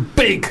asking the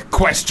big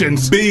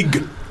questions.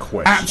 Big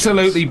questions.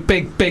 Absolutely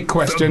big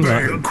questions.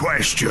 The big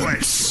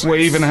questions.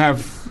 We even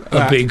have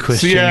a big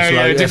question.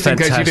 Just in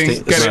case you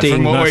didn't get it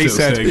from what we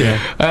said.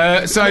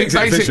 So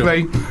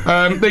basically,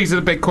 these are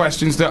the big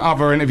questions that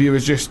other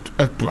interviewers just,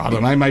 I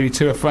don't know, maybe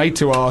too afraid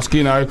to ask.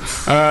 These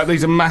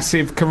are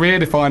massive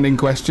career-defining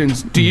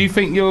questions. Do you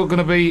think you're going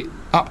to be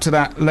up to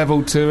that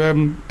level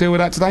to deal with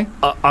that today?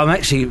 I'm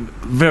actually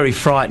very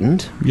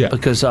frightened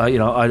because I'm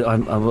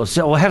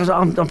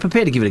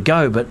prepared to give it a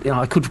go, but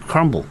I could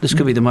crumble. This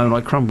could be the moment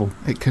I crumble.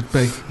 It could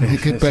be.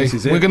 It could be.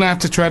 We're going to have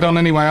to tread on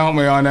anyway, aren't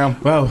we? I know.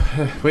 Well,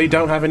 we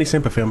don't have any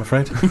sympathy, I'm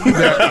afraid.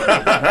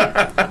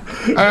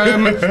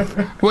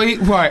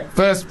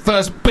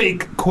 First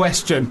big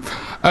question.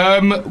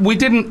 We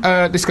didn't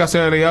discuss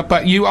earlier,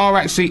 but you are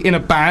actually in a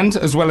band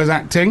as well as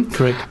acting.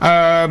 Correct.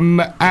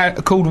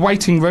 Called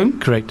Waiting Room.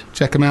 Correct.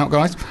 Check them out,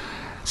 guys.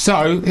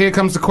 So, here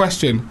comes the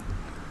question.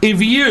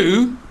 If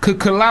you could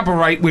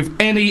collaborate with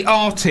any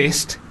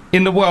artist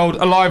in the world,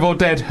 alive or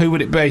dead, who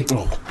would it be?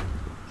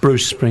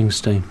 Bruce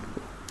Springsteen.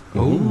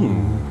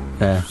 Ooh.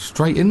 Yeah.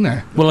 Straight in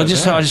there. Well, I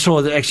just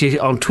saw that actually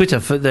on Twitter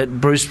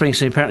that Bruce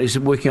Springsteen apparently is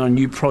working on a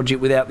new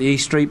project without the E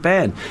Street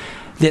Band.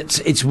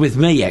 It's with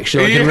me,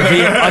 actually. I can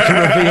reveal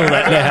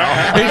that now.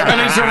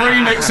 And it's a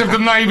remix of the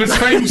Neighbours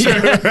theme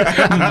tune.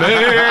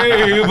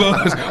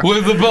 Neighbours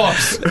with the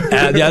boss.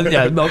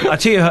 I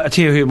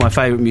tell you who my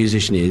favourite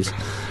musician is,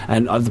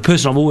 and the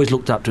person I've always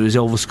looked up to is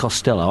Elvis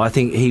Costello. I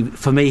think he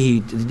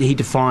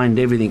defined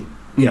everything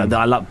You know,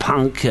 I love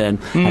punk and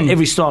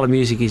every style of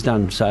music he's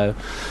done. So,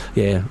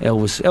 yeah,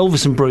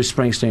 Elvis and Bruce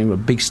Springsteen were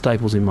big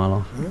staples in my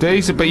life.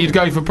 Decent, but you'd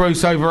go for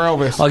Bruce over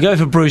Elvis? I go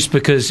for Bruce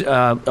because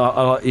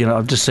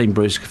I've just seen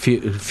Bruce a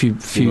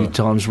few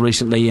times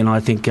recently, and I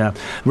think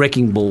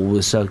Wrecking Ball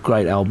was a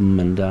great album.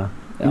 And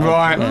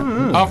right,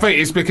 I think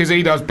it's because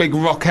he does big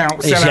rock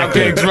out, sell-out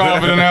gigs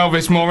rather than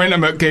Elvis, more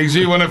intimate gigs.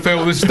 You want to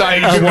fill the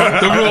stage, the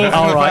raw.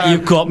 All right,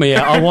 you've got me.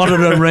 I want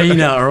an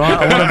arena, all right?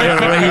 I want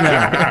an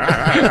arena.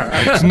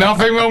 There's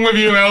nothing wrong with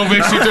you,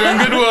 Elvis. You're doing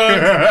good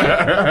work.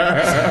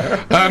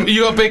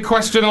 You got a big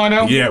question, I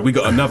know? Yeah, we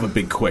got another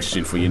big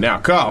question for you now.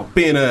 Carl,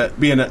 being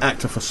an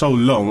actor for so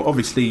long,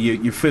 obviously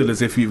you feel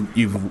as if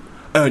you've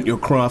earned your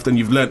craft and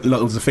you've learnt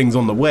loads of things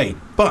on the way.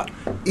 But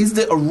is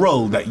there a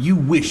role that you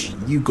wish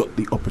you got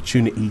the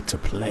opportunity to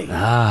play?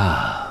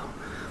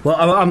 Well,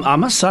 I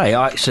must say,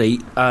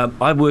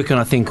 I work on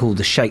a thing called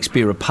the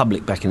Shakespeare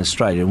Republic back in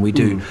Australia, and we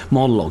do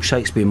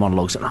Shakespeare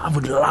monologues, and I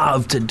would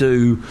love to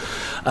do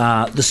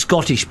the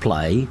Scottish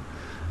play.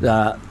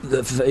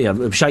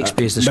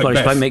 Shakespeare's the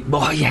Scottish play.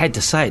 Oh, you had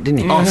to say it, didn't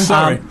you? Oh,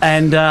 sorry.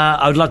 And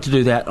I would love to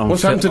do that on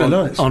What's happened to the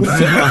lights? On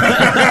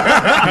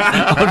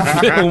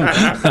film.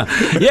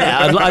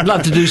 Yeah, I'd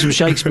love to do some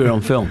Shakespeare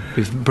on film.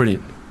 It'd be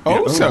brilliant.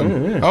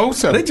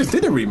 Also, they just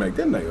did a remake,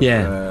 didn't they?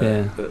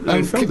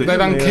 They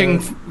done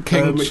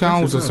King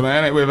Charles or something,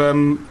 innit, with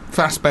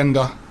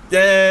Fassbender.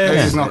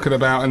 Yeah, he's knocking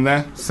about in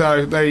there.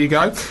 So there you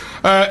go.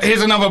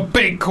 Here's another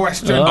big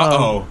question.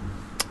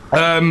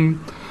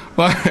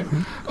 Well,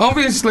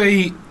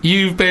 obviously,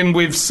 you've been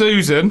with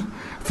Susan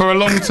for a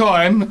long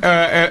time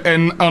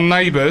on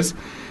Neighbours.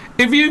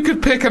 If you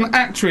could pick an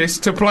actress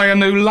to play a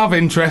new love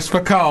interest for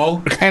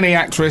Carl, any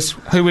actress,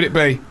 who would it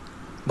be?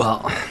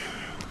 Well,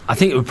 I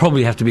think it would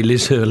probably have to be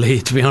Liz Hurley,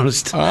 to be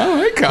honest.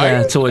 Oh, okay.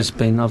 Yeah,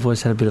 I've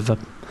always had a bit of a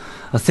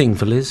thing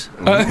for Liz.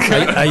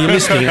 Okay. Are you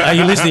listening? Are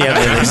you listening out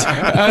there,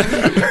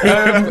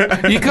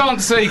 Liz? You can't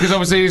see because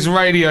obviously it's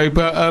radio,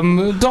 but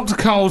Dr.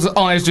 Carl's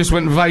eyes just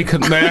went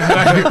vacant there.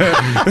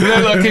 They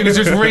look like he was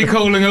just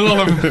recalling a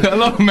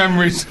lot of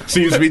memories.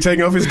 Seems to be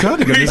taking off his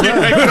cardigan as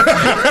well.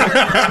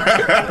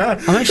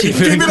 I'm actually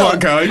feeling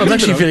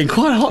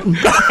quite hot and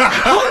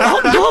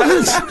hot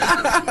bothers.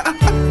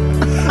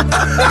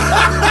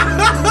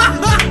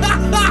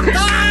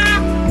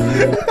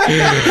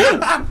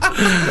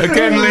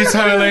 Again, Liz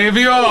Hurley, if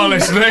you are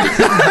listening.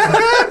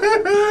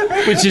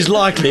 Which is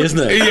likely, isn't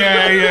it?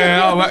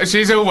 Yeah. Oh,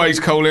 she's always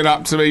calling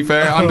up, to be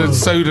fair, under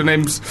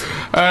pseudonyms.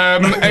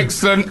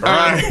 Excellent.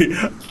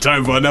 Right,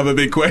 time for another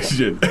big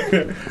question.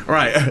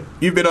 Right,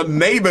 you've been on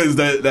Neighbours,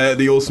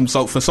 the awesome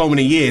soap, for so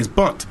many years,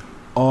 but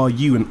are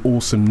you an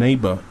awesome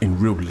neighbour in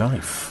real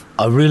life?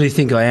 I really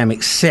think I am,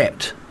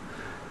 except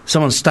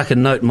someone stuck a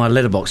note in my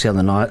letterbox the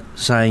other night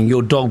saying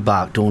your dog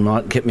barked all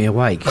night and kept me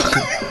awake.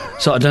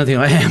 So I don't think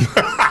I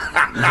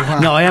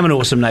am. No, I am an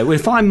awesome neighbour.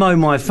 If I mow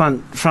my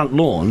front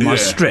lawn, my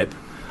strip,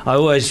 I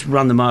always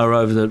run the mower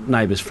over the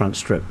neighbour's front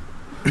strip.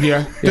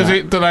 Yeah.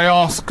 Do they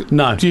ask?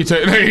 No. Do you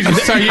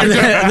just say you do?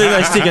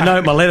 They stick a note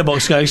in my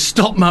letterbox going,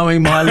 stop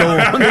mowing my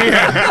lawn.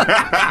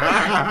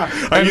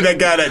 Are you that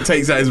guy that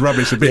takes out his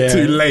rubbish a bit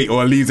too late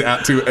or leaves it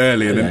out too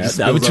early? And then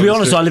but to be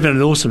honest, I live in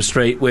an awesome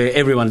street where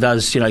everyone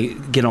does,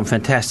 get on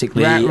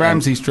fantastically.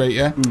 Ramsey Street,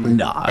 yeah?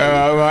 No.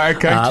 Right,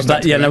 okay.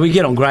 But we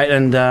get on great.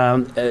 And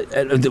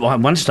at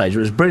one stage, it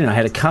was brilliant. I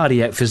had a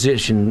cardiac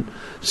surgeon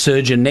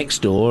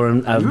next door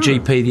and a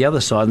GP the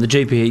other side. And the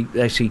GP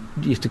actually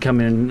used to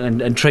come in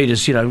and treat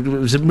us. It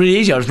was really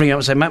easy. I was ringing up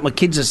and saying, "Mate, my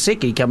kids are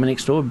sick. He coming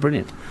next door."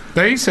 Brilliant.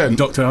 Decent.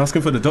 Doctor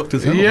asking for the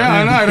doctor's help. Yeah,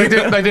 I know.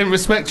 They didn't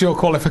respect your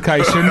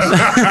qualifications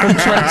from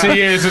 20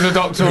 years as a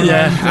doctor.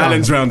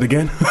 Alan's round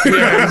again.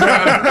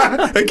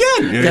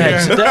 Again.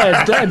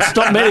 Dad,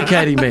 stop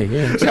medicating me.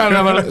 Yeah. Got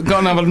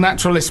another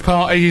naturalist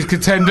party he's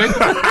contending.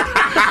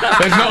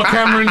 There's not a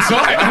camera in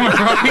sight, I'm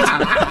afraid.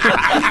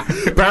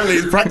 Apparently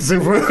he's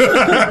practicing for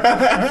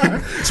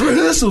It's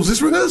rehearsals.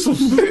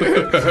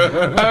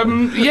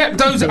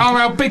 Those are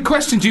our big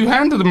questions. You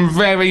handled them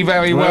very,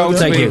 very well,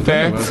 Thank you.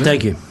 Fair.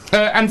 Thank you.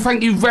 And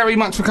thank you very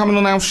much for coming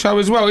on our show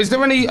as well. Is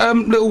there any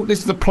this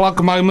is the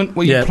plug moment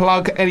where you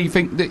plug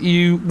anything that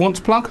you want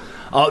to plug?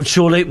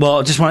 Surely. Well,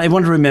 I just want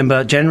everyone to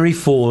remember January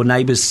 4,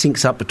 Neighbours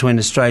syncs up between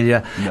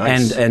Australia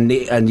and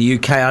the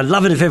UK. I'd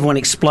love it if everyone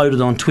exploded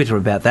on Twitter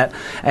about that.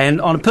 And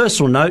on a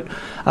personal note,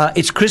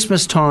 it's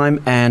Christmas time,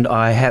 and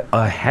I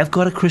have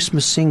got a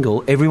Christmas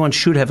single. Everyone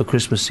should have a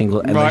Christmas single,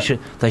 and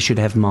they should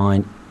have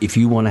mine. If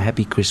you want a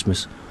happy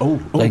Christmas,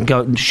 they can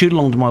go and shoot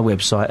along to my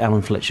website,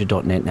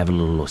 alanfletcher.net, and have a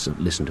little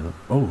listen to it.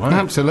 Oh, right.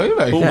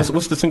 Absolutely.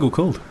 What's the single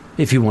called?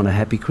 If you want a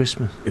happy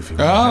Christmas.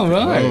 I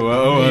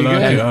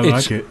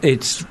like it.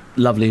 It's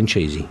lovely and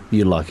cheesy.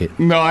 You like it.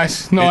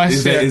 Nice.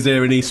 Is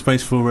there any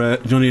space for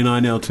Johnny and I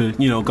now to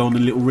go on a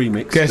little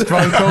remix? Guest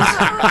vocals.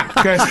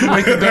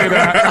 We can do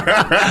that.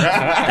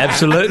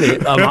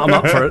 Absolutely. I'm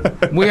up for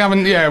it. We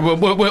haven't. Yeah,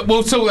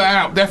 we'll sort that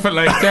out.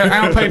 Definitely.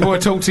 Our people will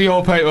talk to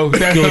your people.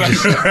 Definitely.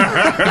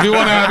 If you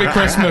want a happy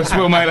Christmas,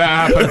 we'll make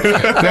that happen.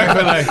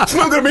 Definitely. It's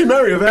not going to be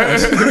merry with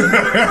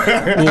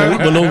that.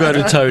 We'll all go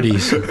to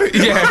Toadies.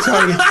 Yeah,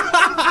 Toadies.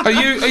 Are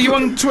you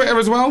on Twitter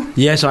as well?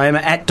 Yes, I am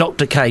at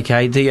Dr.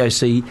 KK,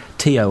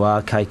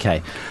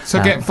 DOCTORKK.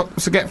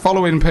 So get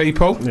following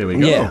people. There we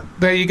go. Yeah.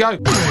 There you go.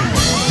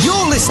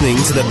 You're listening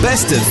to the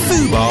best of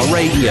Fubar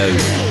Radio.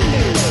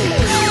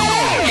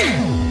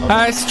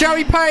 It's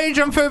Joey Page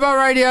on Football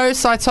Radio.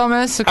 Cy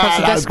Thomas across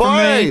the desk from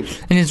me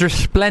in his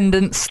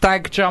resplendent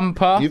stag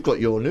jumper. You've got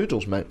your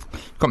noodles, mate.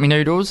 Got me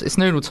noodles. It's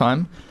noodle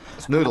time.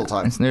 It's noodle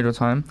time. It's noodle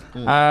time.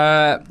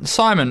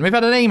 Simon, we've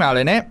had an email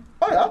in it.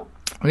 Oh, yeah?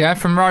 Yeah,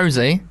 from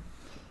Rosie.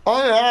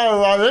 Oh, yeah,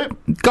 right.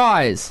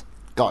 Guys.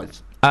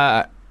 Guys.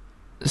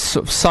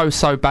 Sort of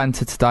so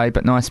banter today,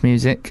 but nice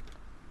music.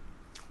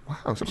 Wow,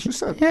 that's what you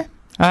said. Yeah.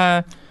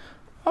 I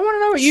want to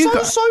know what you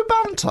got. So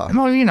banter.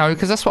 Well, you know,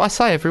 because that's what I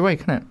say every week,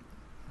 isn't it?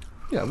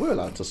 Yeah, we're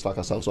allowed to slag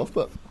ourselves off,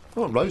 but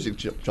I want Rosie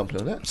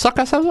jumping on it. Suck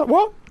ourselves off?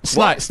 What?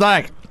 Slag.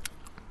 Slag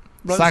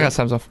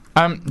ourselves off.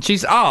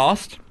 She's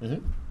asked,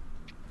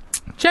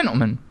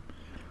 gentlemen,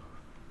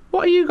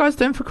 what are you guys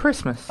doing for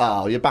Christmas?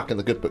 Oh, you're back in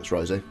the good books,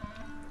 Rosie.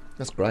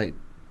 That's great.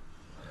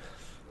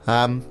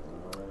 I'm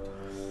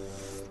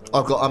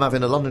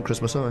having a London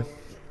Christmas, aren't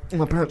I?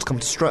 My parents come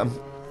to Streatham.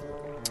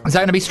 Is that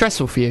going to be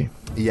stressful for you?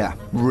 Yeah,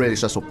 really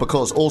stressful.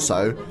 Because my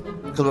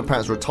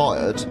parents are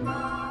retired,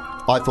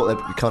 I thought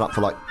they'd be coming up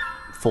for like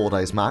 4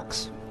 days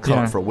max. Coming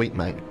up for a week,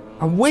 mate.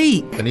 A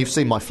week? And you've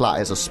seen my flat.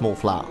 It's a small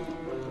flat.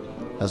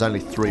 There's only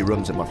 3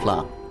 rooms in my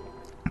flat.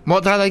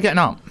 What day are they getting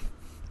up?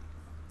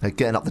 They're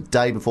getting up the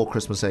day before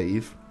Christmas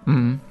Eve.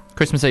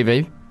 Christmas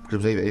Eve.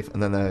 Christmas Eve,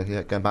 and then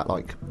they're going back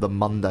like the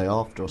Monday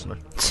after or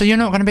something. So you're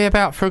not going to be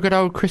about for a good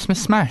old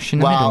Christmas smash in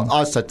the middle? Well,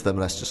 I said to them,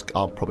 I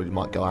probably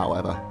might go out,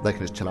 whatever. They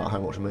can just chill out at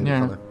home, watch a movie,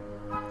 can't they?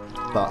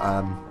 But,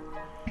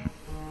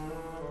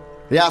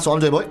 yeah, that's what I'm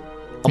doing, boy.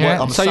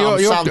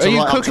 Are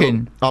you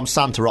cooking? I'm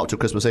Santa up till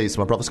Christmas Eve,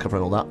 so my brother's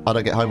covering all that. I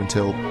don't get home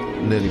until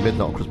nearly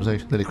midnight on Christmas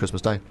Eve, nearly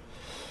Christmas Day.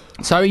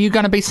 So are you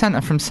going to be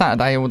Santa from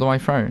Saturday all the way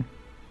through?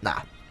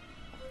 Nah.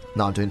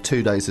 No, I'm doing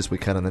 2 days this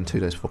weekend and then 2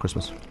 days before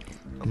Christmas.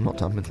 I'm not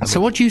done. So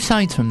what do you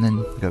say to him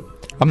then? Go,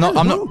 I'm not.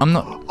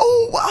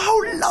 Oh,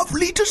 how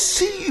lovely to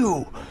see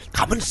you.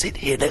 Come and sit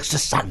here next to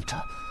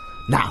Santa.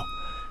 Now,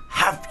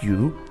 have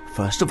you,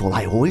 first of all,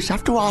 I always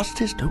have to ask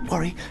this, don't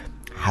worry,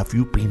 have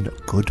you been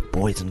good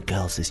boys and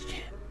girls this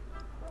year?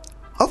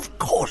 Of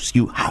course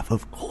you have,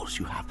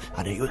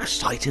 And are you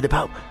excited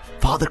about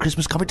Father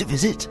Christmas coming to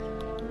visit?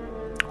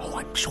 Oh,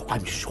 I'm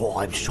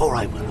sure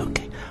I will,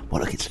 okay. Well,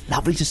 look, it's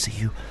lovely to see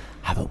you.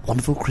 Have a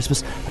wonderful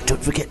Christmas, and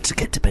don't forget to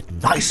get to bed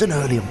nice and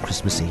early on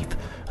Christmas Eve.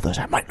 Otherwise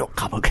I might not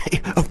come,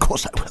 okay? Of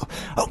course I will.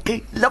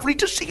 Okay, lovely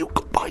to see you.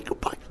 Goodbye.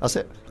 That's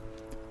it.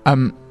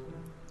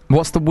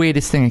 What's the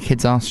weirdest thing a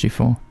kid's asked you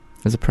for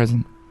as a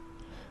present?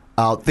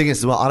 The thing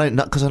is, well, I don't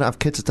know, because I don't have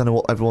kids, I don't know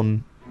what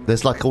everyone...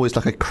 There's always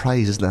a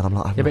craze, isn't there? I'm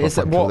like, yeah, but is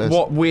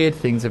what weird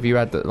things have you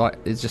had that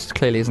is just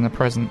clearly isn't a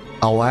present?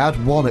 Oh, I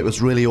had one. It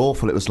was really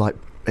awful. It was like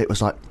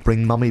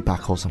bring mummy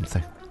back or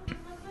something.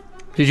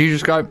 Did you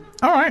just go,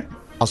 all right?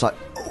 I was like,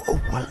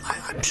 oh well,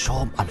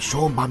 I'm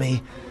sure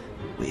mummy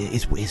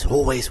is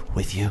always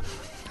with you.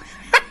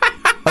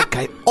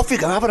 Okay, off you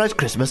go. Have a nice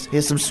Christmas.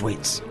 Here's some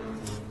sweets.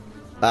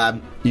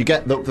 You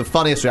get the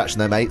funniest reaction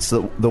there, mates.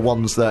 The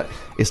ones that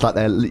it's like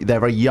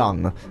they're very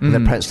young and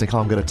their parents think,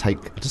 I'm going to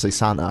take to see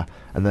Santa,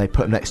 and then they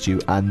put them next to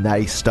you and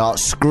they start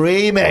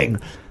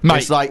screaming. Mate,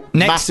 it's like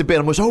massive bit.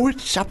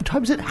 And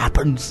sometimes it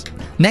happens.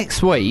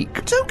 Next week,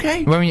 it's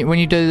okay. When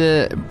you do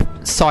the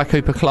Cy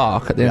Cooper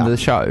Clarke at the end of the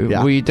show,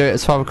 will you do it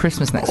as Father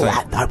Christmas next week?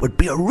 That would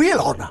be a real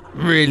honour.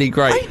 Really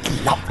great.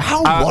 I'd love.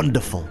 How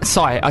wonderful.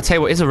 Cy, I tell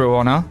you what is a real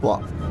honour.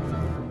 What?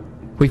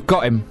 We've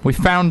got him. We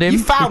found him. You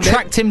found him.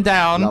 Tracked him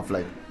down.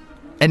 Lovely.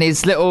 In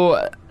his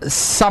little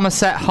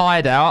Somerset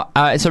hideout.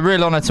 It's a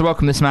real honour to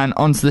welcome this man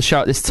onto the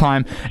show at this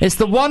time. It's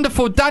the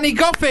wonderful Danny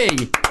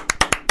Goffey.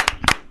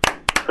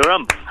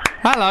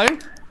 Hello.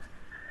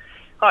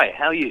 Hi,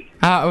 how are you?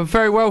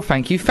 Very well,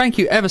 thank you. Thank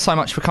you ever so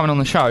much for coming on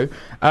the show.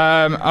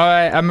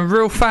 I am a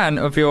real fan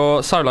of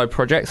your solo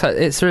project.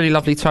 It's really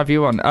lovely to have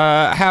you on.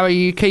 How are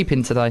you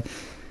keeping today?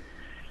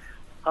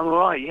 I'm all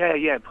right,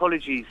 yeah.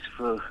 Apologies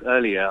for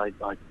earlier.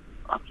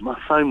 My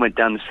phone went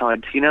down the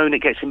side. You know when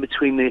it gets in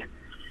between the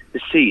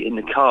seat in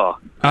the car?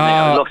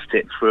 I lost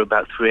it for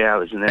about 3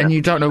 hours. And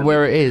you don't know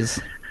where it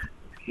is?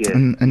 Yeah,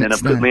 and then I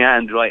put my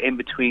hand right in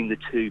between the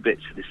two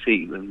bits of the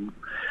seat, and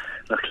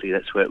luckily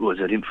that's where it was.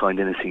 I didn't find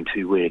anything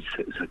too weird,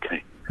 so it was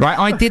okay. Right,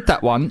 I did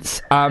that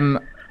once, and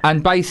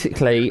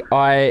basically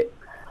I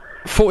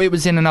thought it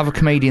was in another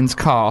comedian's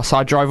car, so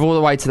I drove all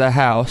the way to their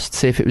house to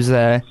see if it was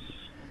there.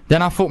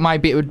 Then I thought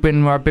maybe it would have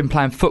been where I'd been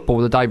playing football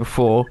the day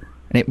before,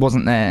 and it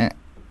wasn't there.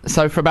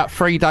 So for about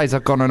 3 days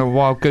I've gone on a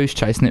wild goose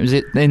chase, and it was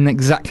in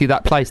exactly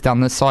that place down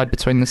the side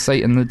between the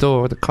seat and the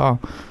door of the car.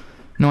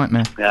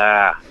 Nightmare.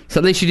 So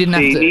at least you didn't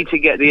have to... You need to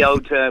get the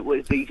old...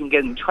 you can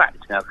get them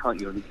tracked now, can't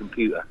you, on the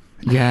computer?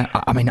 Yeah,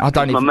 I mean, I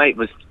don't even... My mate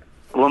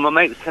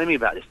was telling me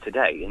about this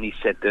today, and he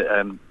said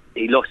that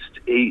he lost...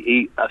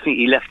 I think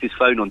he left his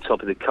phone on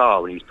top of the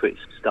car when he was putting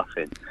some stuff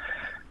in.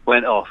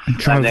 Went off,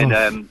 and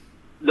then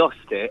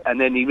lost it,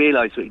 and then he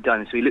realised what he'd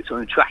done, so he looked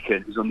on the tracker,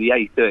 and it was on the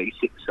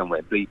A36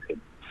 somewhere, bleeping.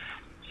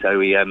 So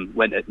he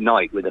went at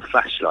night with a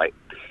flashlight,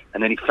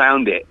 and then he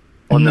found it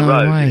on the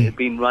road. It had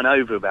been run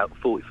over about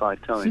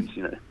 45 times,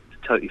 you know,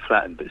 totally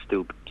flattened, but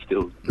still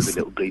with a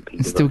little bleeping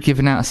device. Still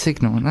giving out a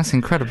signal. That's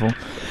incredible.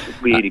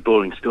 Really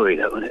boring story,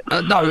 that, wasn't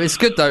it? No, it's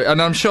good though,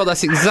 and I'm sure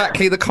that's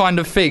exactly the kind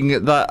of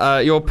thing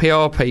that your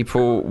PR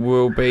people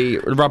will be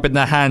rubbing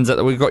their hands at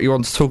that we got you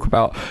on to talk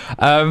about.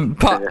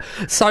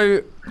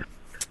 So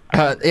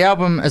the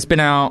album has been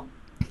out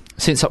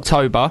since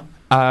October.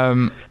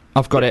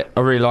 I've got it. I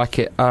really like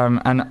it,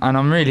 and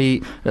I'm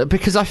really,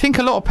 because I think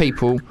a lot of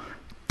people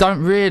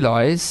don't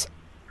realise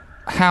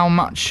how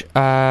much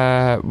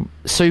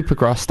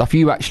Supergrass stuff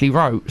you actually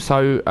wrote.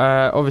 So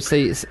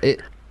obviously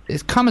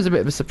it's come as a bit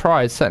of a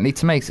surprise, certainly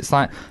to me, because it's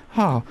like,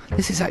 oh,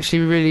 this is actually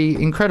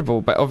really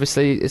incredible. But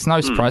obviously it's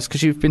no surprise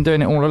because you've been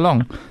doing it all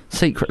along,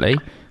 secretly,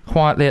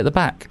 quietly at the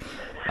back.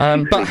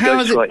 But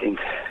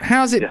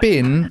how's it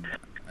been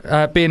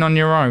being on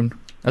your own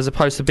as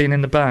opposed to being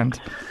in the band?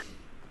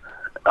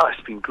 Oh,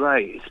 it's been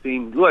great.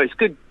 It's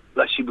good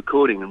actually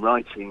recording and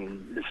writing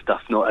and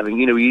stuff, not having,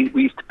 you know, we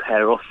used to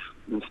pair off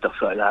and stuff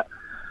like that.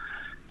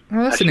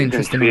 Well, that's actually an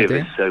interesting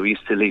idea. So we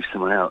used to leave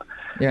someone out.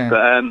 Yeah.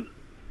 But,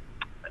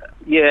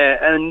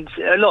 yeah, and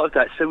a lot of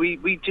that. So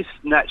we just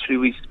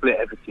naturally, split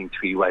everything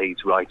 3 ways,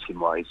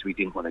 writing-wise. We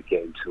didn't want to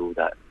get into all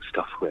that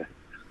stuff where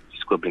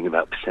squibbling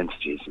about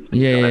percentages and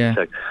things like that.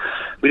 So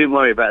we didn't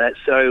worry about that.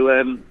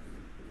 So,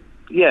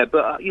 yeah,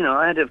 but, you know,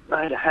 I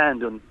had a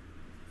hand on,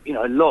 you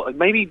know, a lot,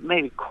 maybe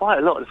quite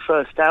a lot of the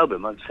first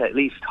album. I'd say at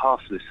least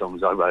half of the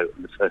songs I wrote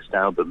on the first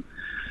album.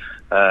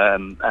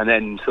 And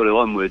then sort of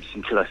onwards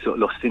until I sort of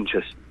lost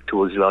interest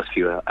towards the last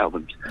few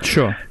albums.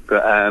 Sure.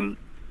 But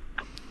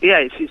yeah,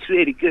 it's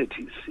really good.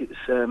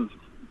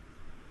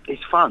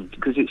 It's fun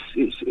because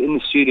it's in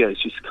the studio.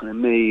 It's just kind of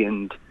me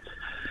and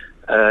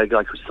a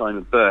guy called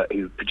Simon Burt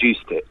who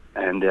produced it,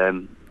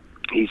 and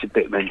he's a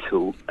bit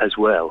mental as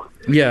well.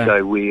 Yeah.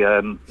 So we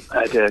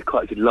had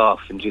quite a good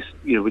laugh, and just,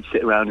 you know, we'd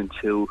sit around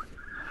until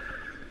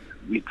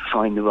we'd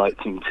find the right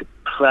thing to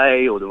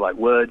play or the right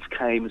words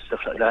came and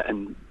stuff like that,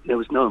 and there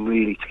was no one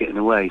really to get in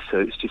the way, so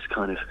it's just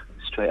kind of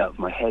straight out of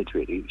my head,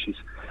 really, which is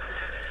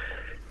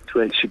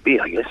where it should be,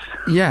 I guess.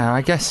 Yeah,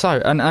 I guess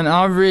so. And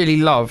I really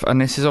love,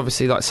 and this is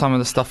obviously like some of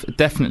the stuff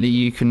definitely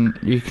you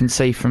can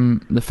see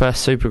from the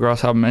first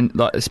Supergrass album, and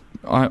like it's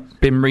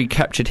been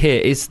recaptured here,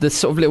 is the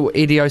sort of little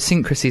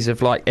idiosyncrasies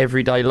of like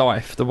everyday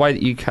life. The way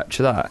that you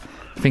capture that,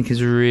 I think,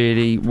 is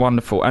really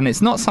wonderful, and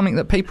it's not something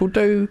that people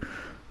do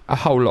a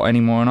whole lot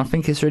anymore, and I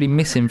think it's really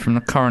missing from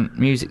the current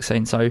music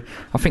scene. So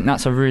I think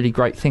that's a really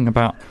great thing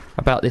about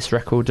this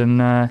record. And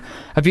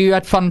have you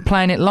had fun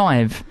playing it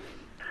live?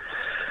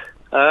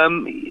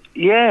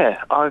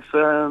 Yeah, I've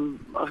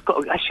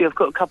got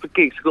a couple of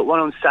gigs. I've got one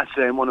on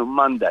Saturday and one on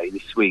Monday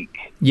this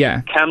week.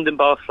 Yeah, Camden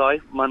Barfly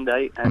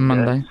Monday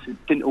and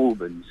St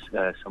Albans,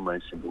 somewhere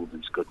in St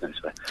Albans, God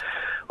knows where,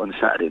 on the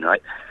Saturday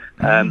night.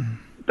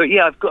 But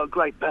yeah, I've got a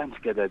great band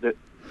together that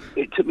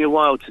it took me a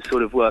while to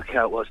sort of work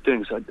out what I was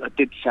doing. So I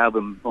did this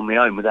album on my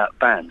own without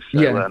band.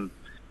 So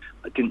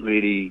I didn't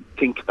really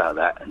think about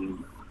that,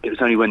 and it was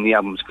only when the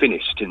album was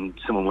finished and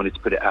someone wanted to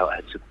put it out, I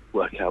had to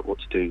work out what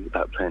to do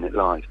about playing it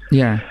live.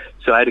 Yeah.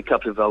 So I had a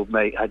couple of old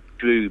mates. I had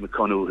Drew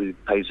McConnell, who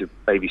plays with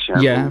Baby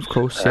Shambles. Yeah, of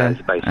course, yeah.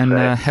 And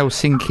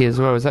Helsinki as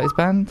well. Is that his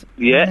band?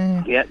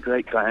 Yeah,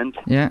 great band.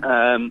 Yeah.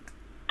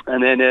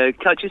 And then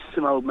just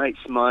some old mates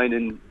of mine,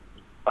 and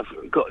I've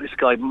got this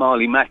guy,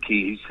 Marley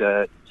Mackey,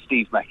 who's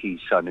Steve Mackey's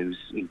son, who's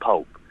in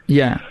Pulp.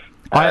 Yeah.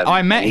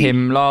 I met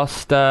him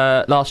last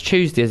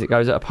Tuesday, as it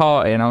goes, at a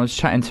party, and I was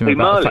chatting to him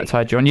about the fact I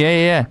had you on.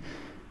 Yeah.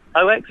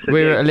 Oh, excellent.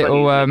 We were at a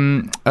little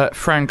at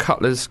Fran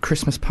Cutler's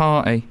Christmas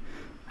party,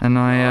 and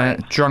I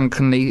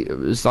drunkenly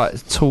was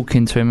like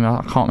talking to him.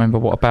 I can't remember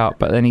what about,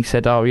 but then he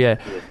said, "Oh yeah,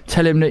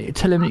 tell him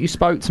that you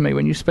spoke to me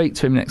when you speak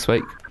to him next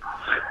week."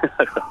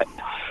 Right.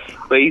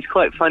 Well, he's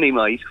quite funny,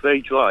 mate. He's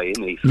very dry,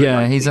 isn't he?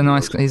 Yeah, he's a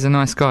nice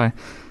guy.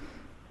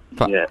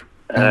 But, yeah.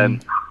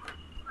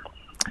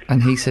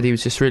 And he said he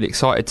was just really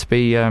excited to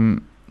be,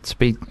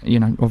 you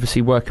know,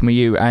 obviously working with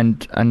you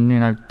and you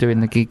know, doing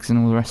the gigs and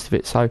all the rest of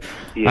it. So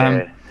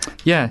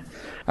yeah.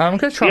 I'm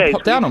going to try and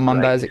pop down on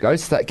Monday as it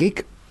goes to that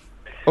gig.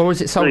 Or is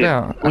it sold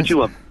out? What do you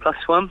want?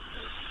 +1?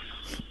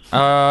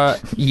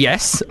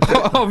 Yes,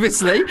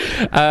 obviously.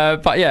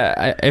 But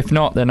yeah, if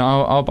not, then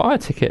I'll buy a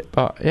ticket.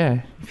 But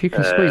yeah, if you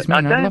can squeeze me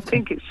in, I'd love to. I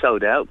don't think it's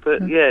sold out,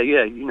 but yeah,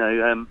 you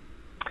know,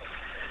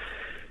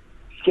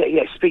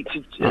 speak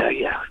to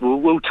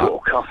we'll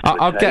talk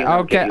afterwards.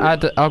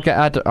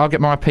 I'll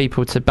get my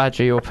people to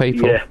badger your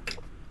people. Yeah.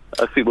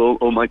 I think,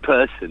 or my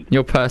person.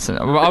 Your person.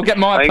 Well, I'll get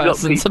my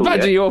person to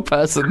badger your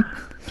person.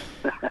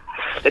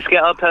 Let's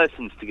get our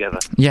persons together.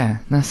 Yeah,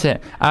 that's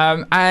it.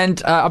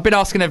 And I've been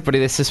asking everybody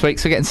this week,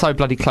 so we're getting so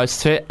bloody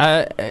close to it.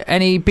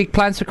 Any big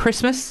plans for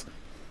Christmas?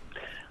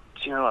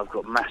 Do you know, I've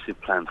got a massive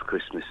plan for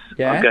Christmas.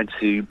 Yeah? I'm going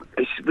to...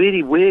 It's a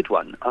really weird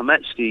one. I'm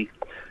actually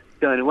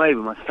going away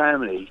with my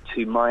family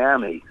to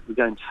Miami. We're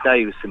going to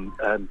stay with some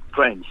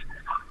friends.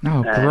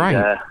 Oh,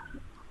 great.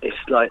 It's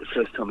like the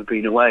first time I've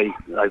been away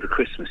over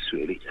Christmas,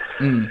 really.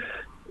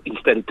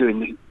 instead of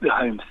doing the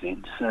home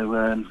thing.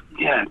 So,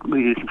 yeah,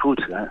 really looking forward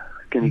to that.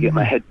 Going to get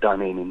my head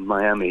done in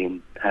Miami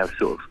and how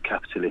sort of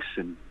capitalist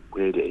and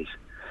weird it is.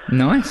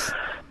 Nice.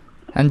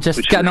 And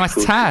just get a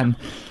nice tan.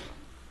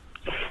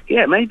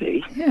 Yeah,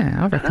 maybe.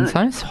 Yeah, I reckon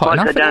so. It's hot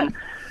enough.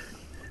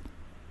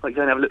 Like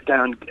go and have a look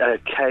down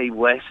Key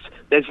West.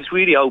 There's this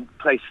really old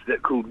place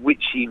called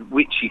Witchy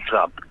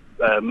Club,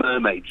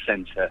 Mermaid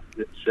Centre.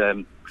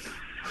 That's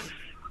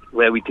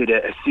where we did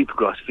a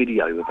Supergrass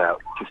video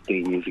about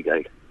 15 years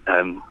ago.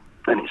 And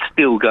it's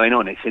still going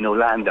on. It's in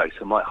Orlando,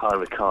 so I might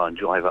hire a car and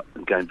drive up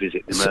and go and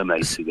visit the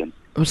mermaids again.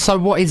 So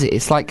what is it?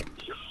 It's like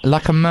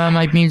a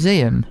mermaid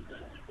museum?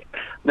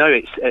 No,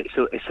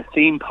 it's a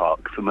theme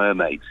park for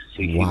mermaids.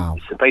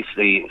 So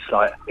basically,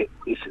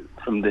 it's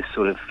from the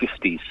sort of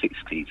 50s,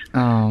 60s. Oh,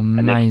 amazing.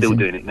 And they're still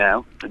doing it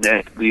now. And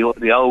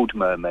the old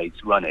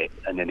mermaids run it,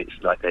 and then it's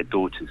like their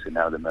daughters are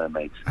now the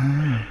mermaids.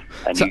 Oh.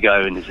 And you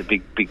go, and there's a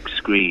big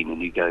screen,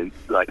 and you go,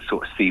 like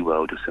sort of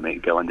SeaWorld or something,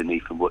 you go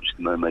underneath and watch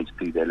the mermaids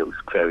do their little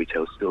fairy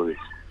tale stories.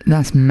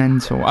 That's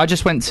mental. I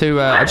just went to,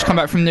 I just come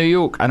back from New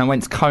York and I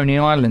went to Coney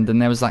Island and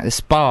there was like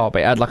this bar,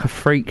 but it had like a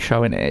freak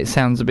show in it. It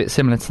sounds a bit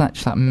similar to that,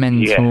 just like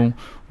mental,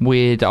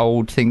 weird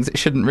old things. It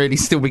shouldn't really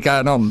still be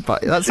going on,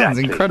 but that sounds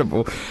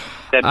incredible.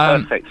 They're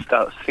perfect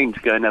thing to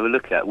go and have a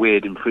look at,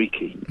 weird and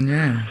freaky.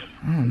 Yeah.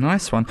 Oh,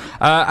 nice one.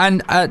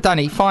 And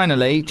Danny,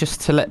 finally, just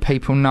to let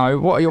people know,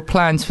 what are your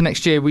plans for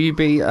next year? Will you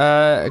be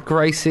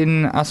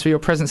gracing us with your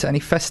presence at any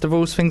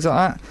festivals, things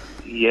like that?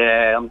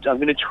 Yeah, I'm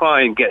going to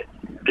try and get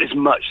as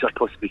much as I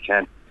possibly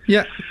can.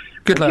 Yeah,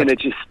 good luck. I'm going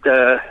to just,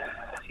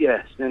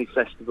 as many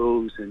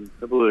festivals, and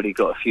I've already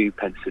got a few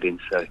penciled in,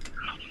 so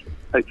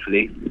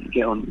hopefully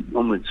get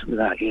onwards with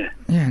that, yeah.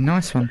 Yeah,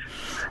 nice one.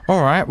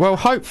 All right, well,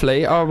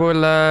 hopefully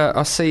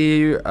I'll see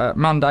you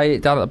Monday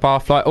down at the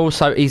Barfly.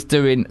 Also, he's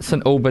doing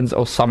St Albans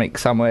or something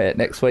somewhere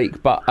next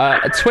week. But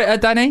Twitter,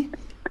 Danny?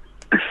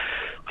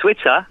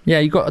 Twitter? Yeah,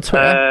 you got a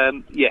Twitter?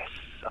 Yes,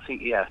 I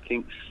think I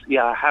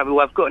have. Well,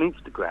 I've got an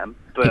Instagram,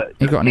 but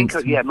you got an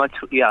Instagram?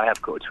 I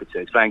have got a Twitter.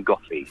 It's Van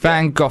Goffey.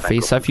 Van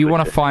Goffey. So if you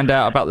want to find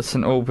out about the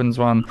St Albans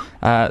one,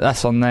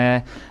 that's on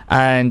there.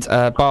 And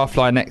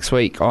Barfly next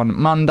week on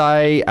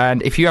Monday.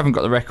 And if you haven't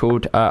got the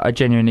record, I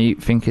genuinely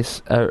think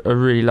it's a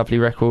really lovely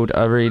record.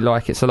 I really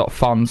like it. It's a lot of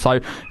fun. So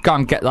go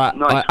and get that.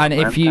 Nice and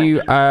if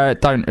you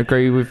don't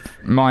agree with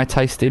my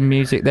taste in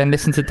music, then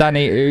listen to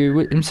Danny,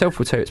 who himself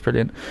will tell you it's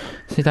brilliant.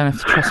 So you don't have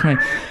to trust me.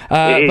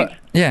 But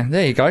yeah,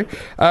 there you go.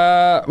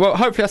 Well,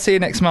 hopefully I'll see you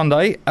next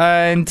Monday.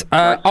 And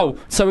so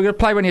we're going to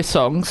play one of your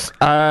songs.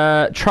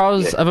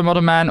 Trials of a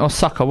Modern Man or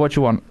Sucker. What do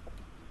you want?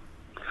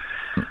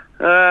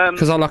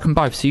 Because I like them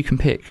both, so you can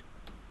pick.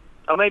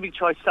 I'll maybe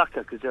try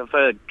Sucker, because I've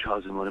heard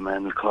Trials of a Modern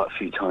Man quite a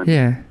few times.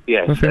 Yeah,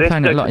 we've been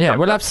playing it a lot. Yeah,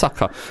 we'll have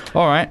Sucker.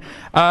 All right.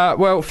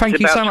 Well, thank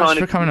you so much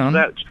for coming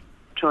on.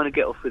 Trying to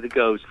get off with the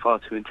girls far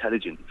too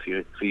intelligent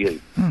for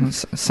you.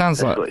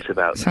 Sounds like what it's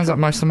about. Sounds like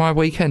most of my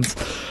weekends.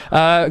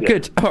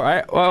 Good. All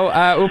right.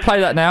 Well, we'll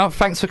play that now.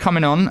 Thanks for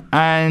coming on,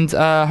 and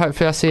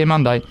hopefully I'll see you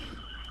Monday.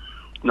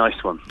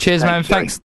 Nice one. Cheers, man. Thanks.